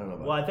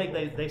 Well, I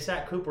think they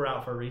sat Cooper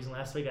out for a reason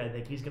last week. I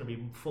think he's going to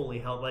be fully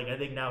healthy. Like I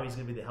think now he's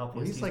going to be the healthiest.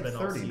 Well, he's like been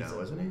 30 now,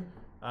 isn't he?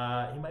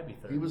 He might be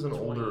 30. He was an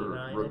older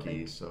 29,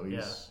 rookie, so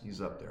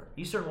he's up there.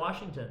 Eastern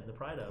Washington, the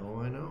pride of.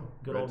 Oh, I know.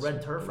 Good old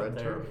red turf up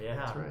there. Turf. Yeah,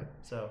 that's right.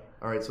 So.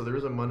 All right, so there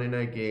is a Monday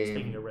night game.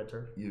 Speaking of red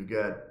turf, you've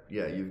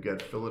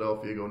got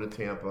Philadelphia going to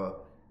Tampa.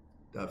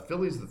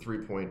 Philly's the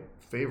 3-point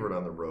favorite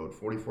on the road,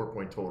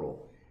 44-point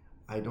total.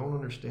 I don't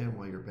understand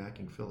why you're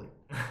backing Philly.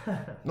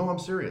 No, I'm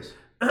serious.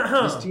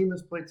 This team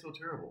has played so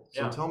terrible.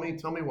 So tell me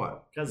why.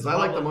 Because I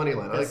like the money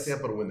line. I like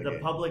Tampa to win the game. The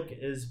public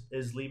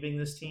is leaving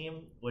this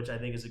team, which I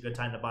think is a good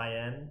time to buy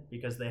in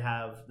because they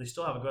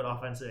still have a good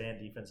offensive and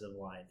defensive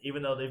line,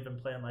 even though they've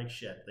been playing like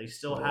shit. They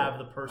still have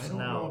the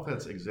personnel. I don't know if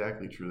that's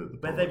exactly true.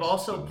 But they've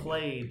also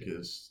played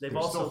because they've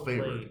also also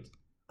favored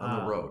on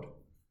the road,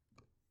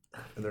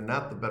 and they're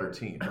not the better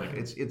team. Like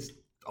it's.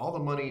 All the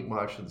money. Well,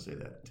 I shouldn't say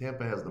that.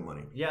 Tampa has the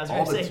money. Yeah,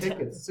 all the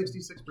tickets.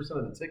 66%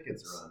 of the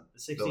tickets are on.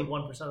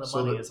 61% of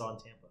the money is on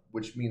Tampa,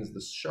 which means the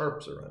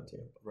sharps are on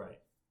Tampa. Right.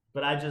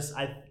 But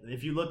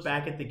if you look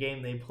back at the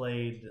game they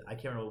played, I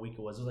can't remember what week it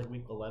was. It was like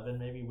week 11,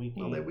 maybe week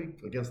 8. No,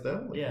 week against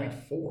them, week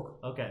 4.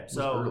 Okay,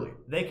 so early.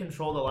 They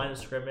control the line of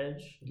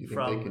scrimmage. Do you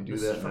think they can do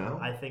that now?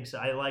 I think so.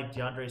 I like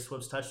DeAndre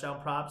Swift's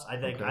touchdown props. I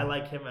think I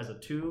like him as a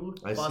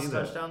 2+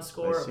 touchdown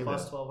score,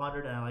 plus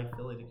 1,200, and I like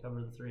Philly to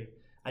cover the 3.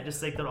 I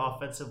just think their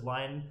offensive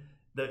line.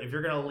 If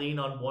you're going to lean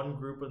on one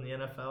group in the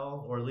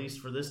NFL, or at least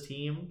for this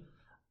team,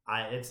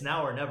 it's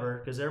now or never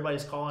because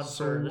everybody's calling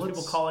there's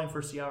people calling for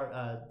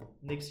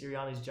Nick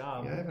Sirianni's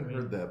job. Yeah, I haven't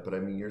heard that, but I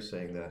mean, you're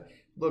saying that.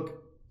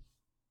 Look,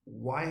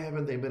 why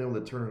haven't they been able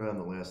to turn it on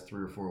the last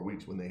 3 or 4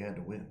 weeks when they had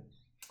to win?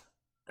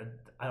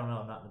 I don't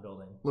know. I'm not in the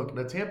building. Look,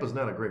 now Tampa's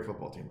not a great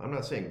football team. I'm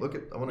not saying.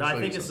 I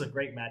think it's a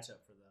great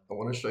matchup for them. I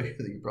want to show you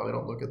that you probably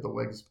don't look at the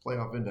Wegs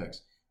playoff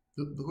index.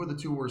 Who are the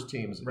 2 worst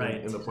teams in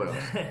the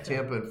playoffs?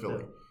 Tampa and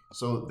Philly.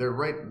 So they're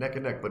right neck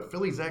and neck, but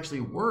Philly's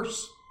actually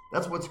worse.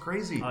 That's what's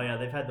crazy. Oh yeah,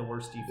 they've had the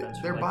worst defense.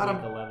 They're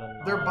bottom.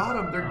 They're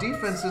bottom. Their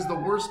defense is the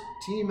worst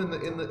team in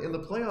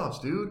the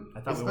playoffs, dude.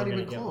 I thought it's we not were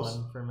even get close.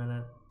 One for a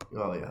minute.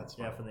 Oh yeah, it's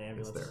fine. Yeah, from the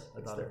ambulance. It's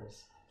I thought there. it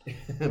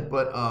was.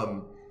 But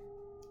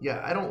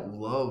I don't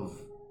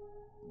love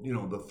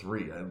the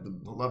 3. I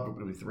love it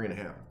to be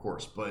 3.5, of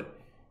course. But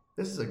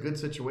this is a good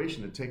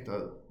situation to take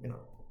the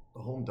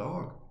home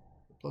dog.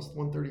 Plus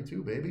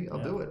 132, baby.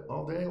 I'll do it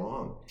all day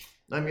long.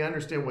 I mean, I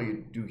understand why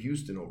you do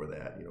Houston over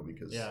that,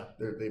 because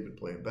they've been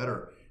playing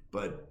better.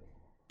 But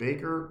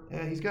Baker,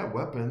 he's got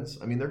weapons.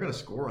 I mean, they're going to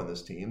score on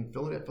this team.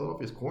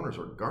 Philadelphia's corners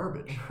are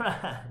garbage.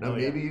 Now,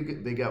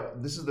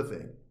 this is the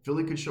thing.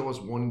 Philly could show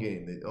us one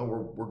game.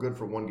 We're good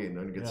for one game.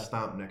 Then get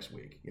stomped next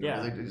week. They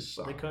just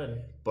suck. They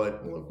could.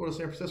 But go to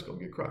San Francisco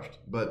and get crushed.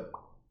 But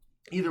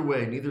either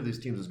way, neither of these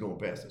teams is going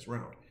past this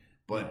round.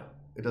 But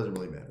it doesn't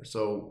really matter.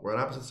 So we're on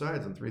opposite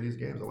sides in 3 of these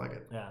games. I like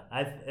it. Yeah,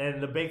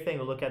 and the big thing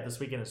to look at this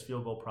weekend is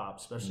field goal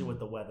props, especially with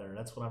the weather.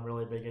 That's what I'm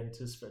really big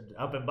into.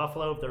 Up in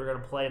Buffalo, if they're going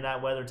to play in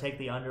that weather, take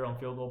the under on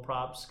field goal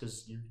props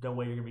because there's no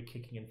way you're going to be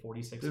kicking in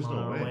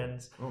 46-mile-an-hour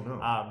winds. Oh,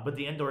 no. But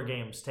the indoor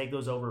games, take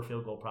those over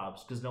field goal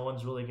props because no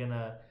one's really going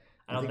to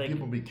 – I don't think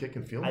people be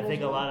kicking field goals. I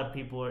think a lot of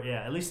people are,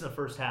 at least in the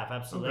first half,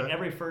 absolutely. Okay. Like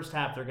every first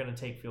half, they're going to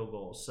take field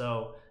goals.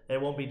 So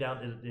it won't be down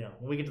to,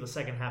 when we get to the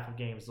second half of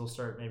games, they'll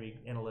start, maybe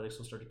analytics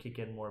will start to kick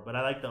in more. But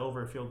I like the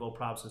over field goal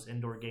props as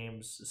indoor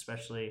games,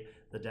 especially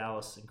the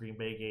Dallas and Green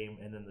Bay game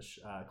and then the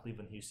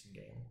Cleveland-Houston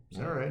game.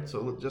 So. All right.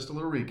 So just a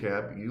little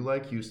recap. You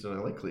like Houston.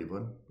 I like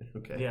Cleveland.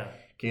 Okay. Yeah.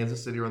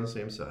 Kansas City are on the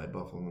same side.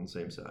 Buffalo on the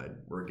same side.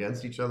 We're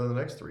against each other in the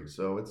next 3.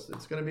 So it's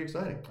going to be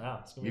exciting.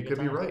 Wow, it's gonna be you could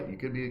be right. You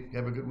could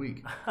have a good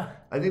week.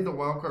 I think the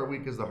wild card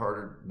week is the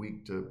harder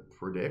week to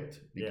predict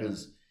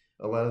because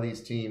a lot of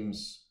these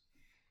teams,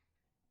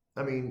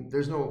 I mean,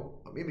 there's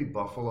maybe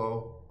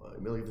Buffalo,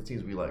 maybe the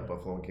teams we like,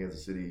 Buffalo and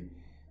Kansas City,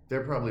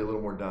 they're probably a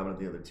little more dominant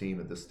than the other team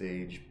at this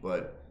stage.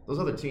 But those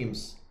other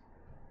teams,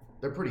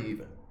 they're pretty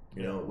even,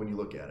 when you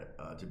look at it,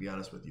 to be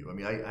honest with you. I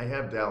mean, I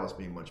have Dallas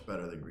being much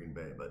better than Green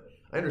Bay, but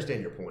I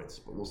understand your points,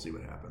 but we'll see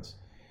what happens.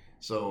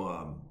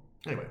 So,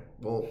 anyway,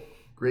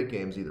 great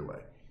games either way.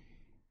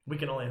 We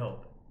can only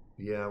hope.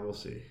 Yeah, we'll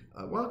see.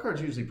 Wild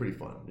card's usually pretty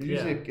fun. There's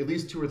usually at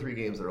least 2 or 3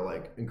 games that are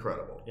like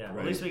incredible. Yeah, right?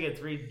 At least we get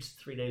 3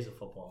 days of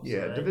football.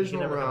 Yeah, so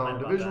divisional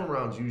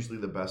round's usually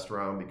the best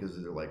round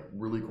because they're like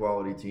really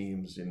quality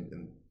teams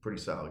and pretty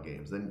solid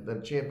games.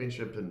 Then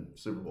championship and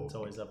Super Bowl. It's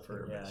always up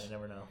for you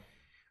never know.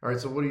 All right,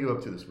 so what are you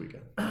up to this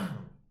weekend?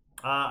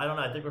 I don't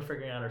know. I think we're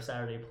figuring out our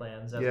Saturday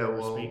plans as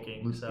we're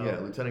speaking.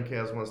 Lieutenant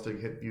Kaz wants to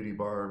hit Beauty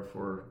Bar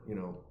for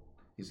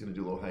he's going to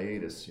do a little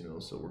hiatus.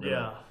 So we're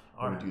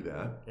going to do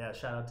that. Yeah,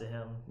 shout out to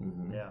him.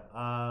 Mm-hmm. Yeah,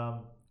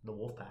 the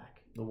Wolfpack.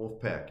 The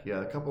Wolfpack.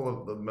 Yeah, a couple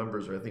of the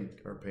members are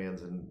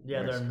Pans in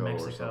Mexico they're in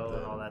Mexico or something.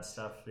 And all that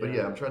stuff. Yeah.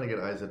 But I'm trying to get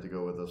Isaac to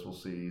go with us. We'll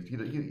see. He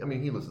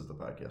listens to the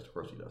podcast. Of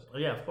course he does. Oh,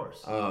 yeah, of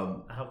course.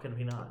 How can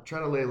we not?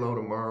 Trying to lay low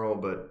tomorrow,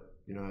 but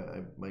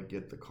I might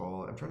get the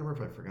call. I'm trying to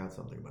remember if I forgot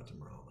something about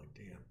tomorrow. I'm like,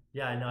 damn.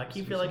 Yeah, I know. I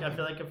feel like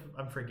if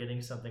I'm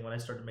forgetting something when I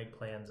start to make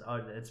plans. Oh,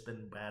 it's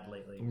been bad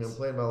lately. I mean, I'm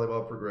playing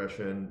volleyball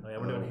progression. Oh yeah,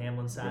 we're doing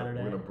Hamlin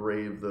Saturday. We're gonna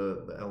brave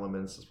the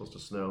elements. It's supposed to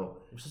snow.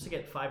 We're supposed to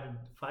get 5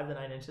 to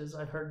 9 inches.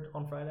 I've heard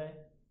on Friday,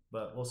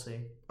 but we'll see.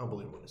 I'll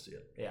believe it when I see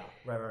it. Yeah,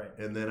 right.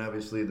 And then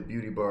obviously the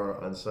beauty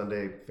bar on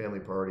Sunday, family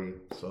party.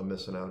 So I'm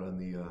missing out on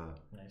the.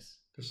 Nice.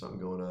 There's something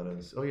going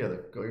on. You're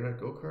not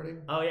go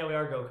karting. Oh yeah, we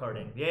are go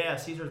karting. Yeah,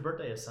 Caesar's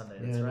birthday is Sunday.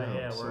 That's right. No,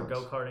 Yeah, we're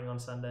go karting on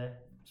Sunday.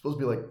 It's supposed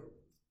to be like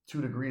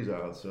 2 degrees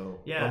out, so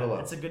yeah,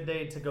 it's a good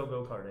day to go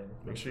karting.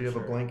 Make sure you have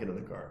a blanket in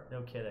the car.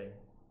 No kidding.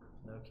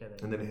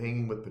 And then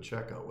hanging with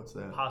Pacheco, what's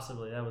that?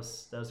 Possibly that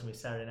was gonna be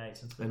Saturday night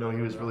since I know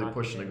he was really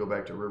pushing to go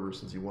back to Rivers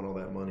since he won all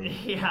that money.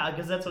 Yeah,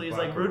 because that's what he's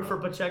like, root for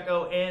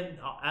Pacheco and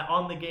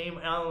on the game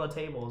and on the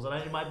tables.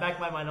 And in my back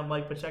of my mind, I'm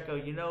like, Pacheco,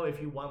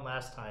 if you won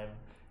last time,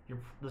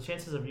 the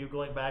chances of you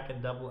going back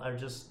and double are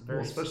just very.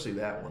 Well, especially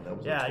that one. That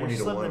was like 20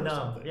 to 1 or numb.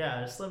 something.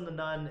 Yeah, slim to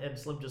none, and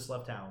Slim just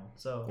left town.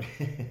 So.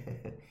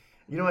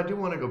 I do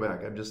want to go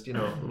back. I'm just, a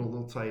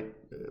little tight.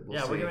 We're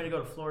getting ready to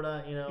go to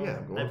Florida. Yeah,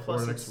 I'm going to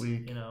Florida next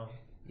week.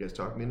 You guys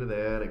talked me into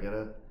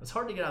that. It's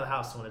hard to get out of the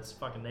house when it's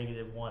fucking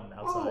 -1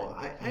 outside. Oh,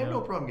 I have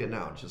no problem getting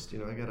out. Just,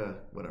 I gotta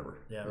whatever.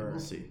 Yeah, right. We'll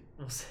see.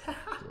 I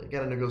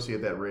gotta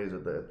negotiate that raise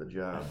at the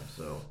job.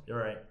 So you're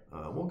right.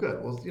 Well,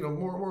 good. Well,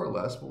 more or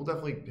less. We'll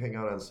definitely hang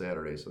out on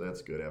Saturday. So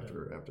that's good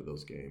after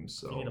those games.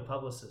 So you need a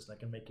publicist that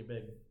can make you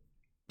big.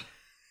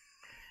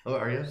 Oh,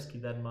 are you? Just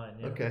keep that in mind.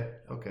 Yeah. Okay.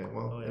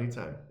 Well,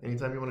 anytime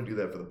you want to do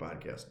that for the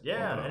podcast.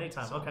 Yeah,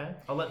 anytime. So. Okay,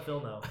 I'll let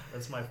Phil know.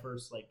 That's my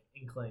first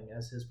inkling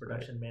as his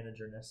production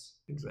manager-ness.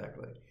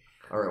 Exactly.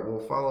 All right. Well,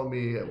 follow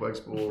me at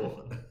Wegs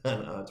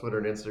on Twitter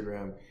and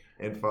Instagram,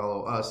 and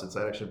follow us at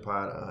Side Action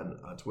Pod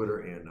on Twitter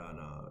and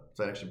on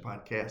Side Action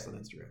Podcast on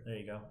Instagram. There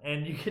you go.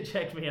 And you can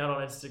check me out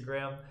on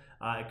Instagram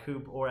at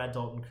Coop or at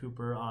Dalton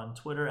Cooper, on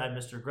Twitter at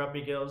Mr.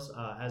 Grumpy Gills.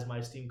 As my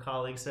esteemed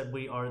colleague said,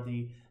 we are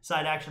the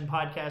Side Action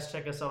Podcast.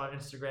 Check us out on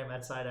Instagram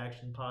at Side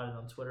Action Pod and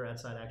on Twitter at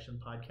Side Action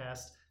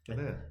Podcast.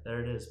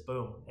 There it is.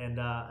 Boom. And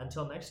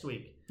until next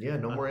week. Yeah,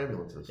 no more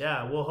ambulances.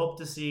 Yeah, we'll hope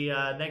to see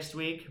next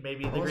week.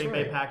 Maybe the Green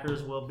Bay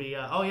Packers will be.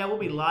 We'll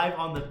be live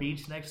on the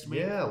beach next week.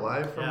 Yeah,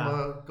 live from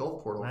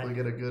Gulfport. Hopefully,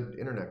 get a good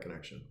internet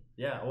connection.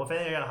 Yeah, well, if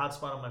anything, I got a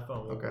hotspot on my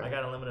phone. Okay. I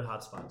got unlimited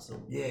hotspot. So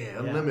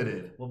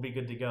unlimited. We'll be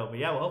good to go. But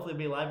yeah, we'll hopefully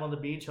be live on the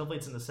beach. Hopefully,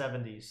 it's in the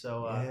 70s.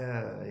 So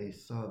I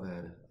saw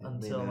that.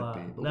 It may not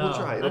be, but no, we'll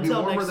try. It'll be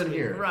warmer than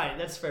here. Right,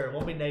 that's fair. It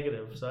won't be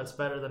negative, so that's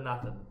better than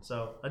nothing.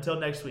 So until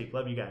next week,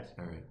 love you guys.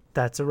 All right.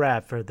 That's a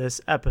wrap for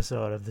this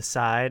episode of the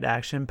Side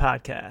Action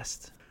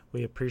Podcast.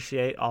 We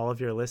appreciate all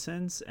of your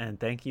listens and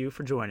thank you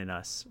for joining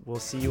us. We'll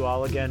see you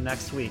all again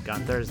next week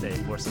on Thursday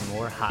for some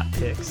more hot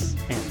picks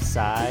and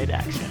side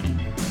action.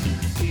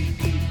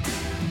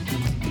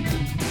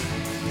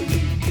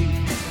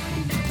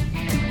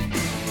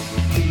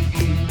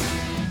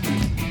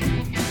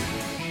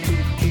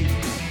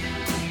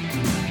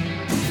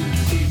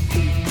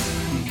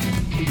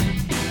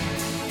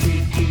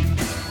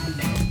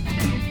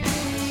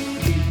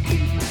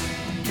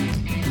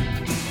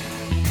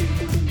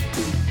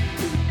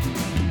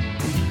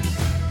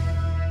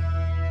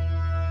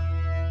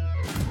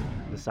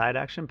 Side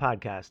Action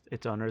Podcast,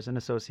 its owners and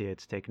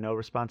associates take no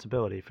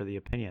responsibility for the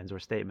opinions or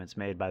statements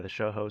made by the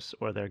show hosts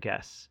or their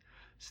guests.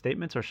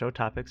 Statements or show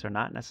topics are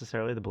not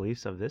necessarily the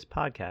beliefs of this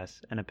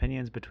podcast, and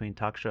opinions between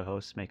talk show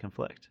hosts may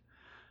conflict.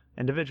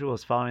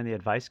 Individuals following the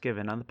advice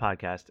given on the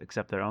podcast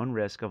accept their own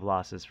risk of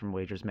losses from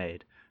wagers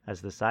made.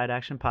 As the Side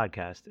Action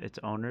Podcast, its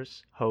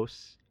owners,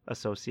 hosts,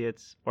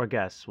 associates, or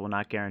guests will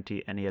not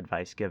guarantee any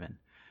advice given.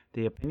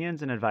 The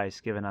opinions and advice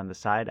given on the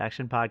Side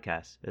Action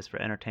Podcast is for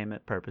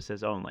entertainment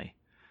purposes only.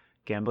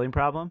 Gambling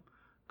problem?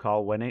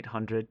 Call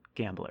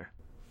 1-800-GAMBLER.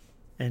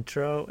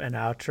 Intro and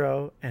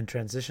outro and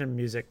transition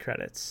music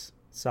credits.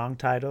 Song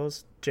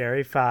titles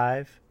Jerry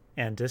 5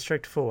 and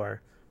District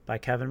 4 by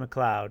Kevin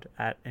MacLeod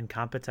at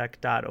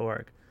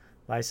incompetech.org.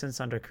 Licensed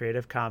under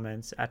Creative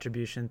Commons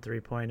Attribution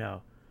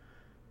 3.0.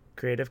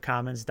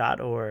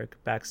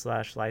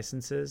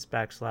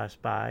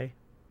 creativecommons.org/licenses/by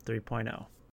 3.0.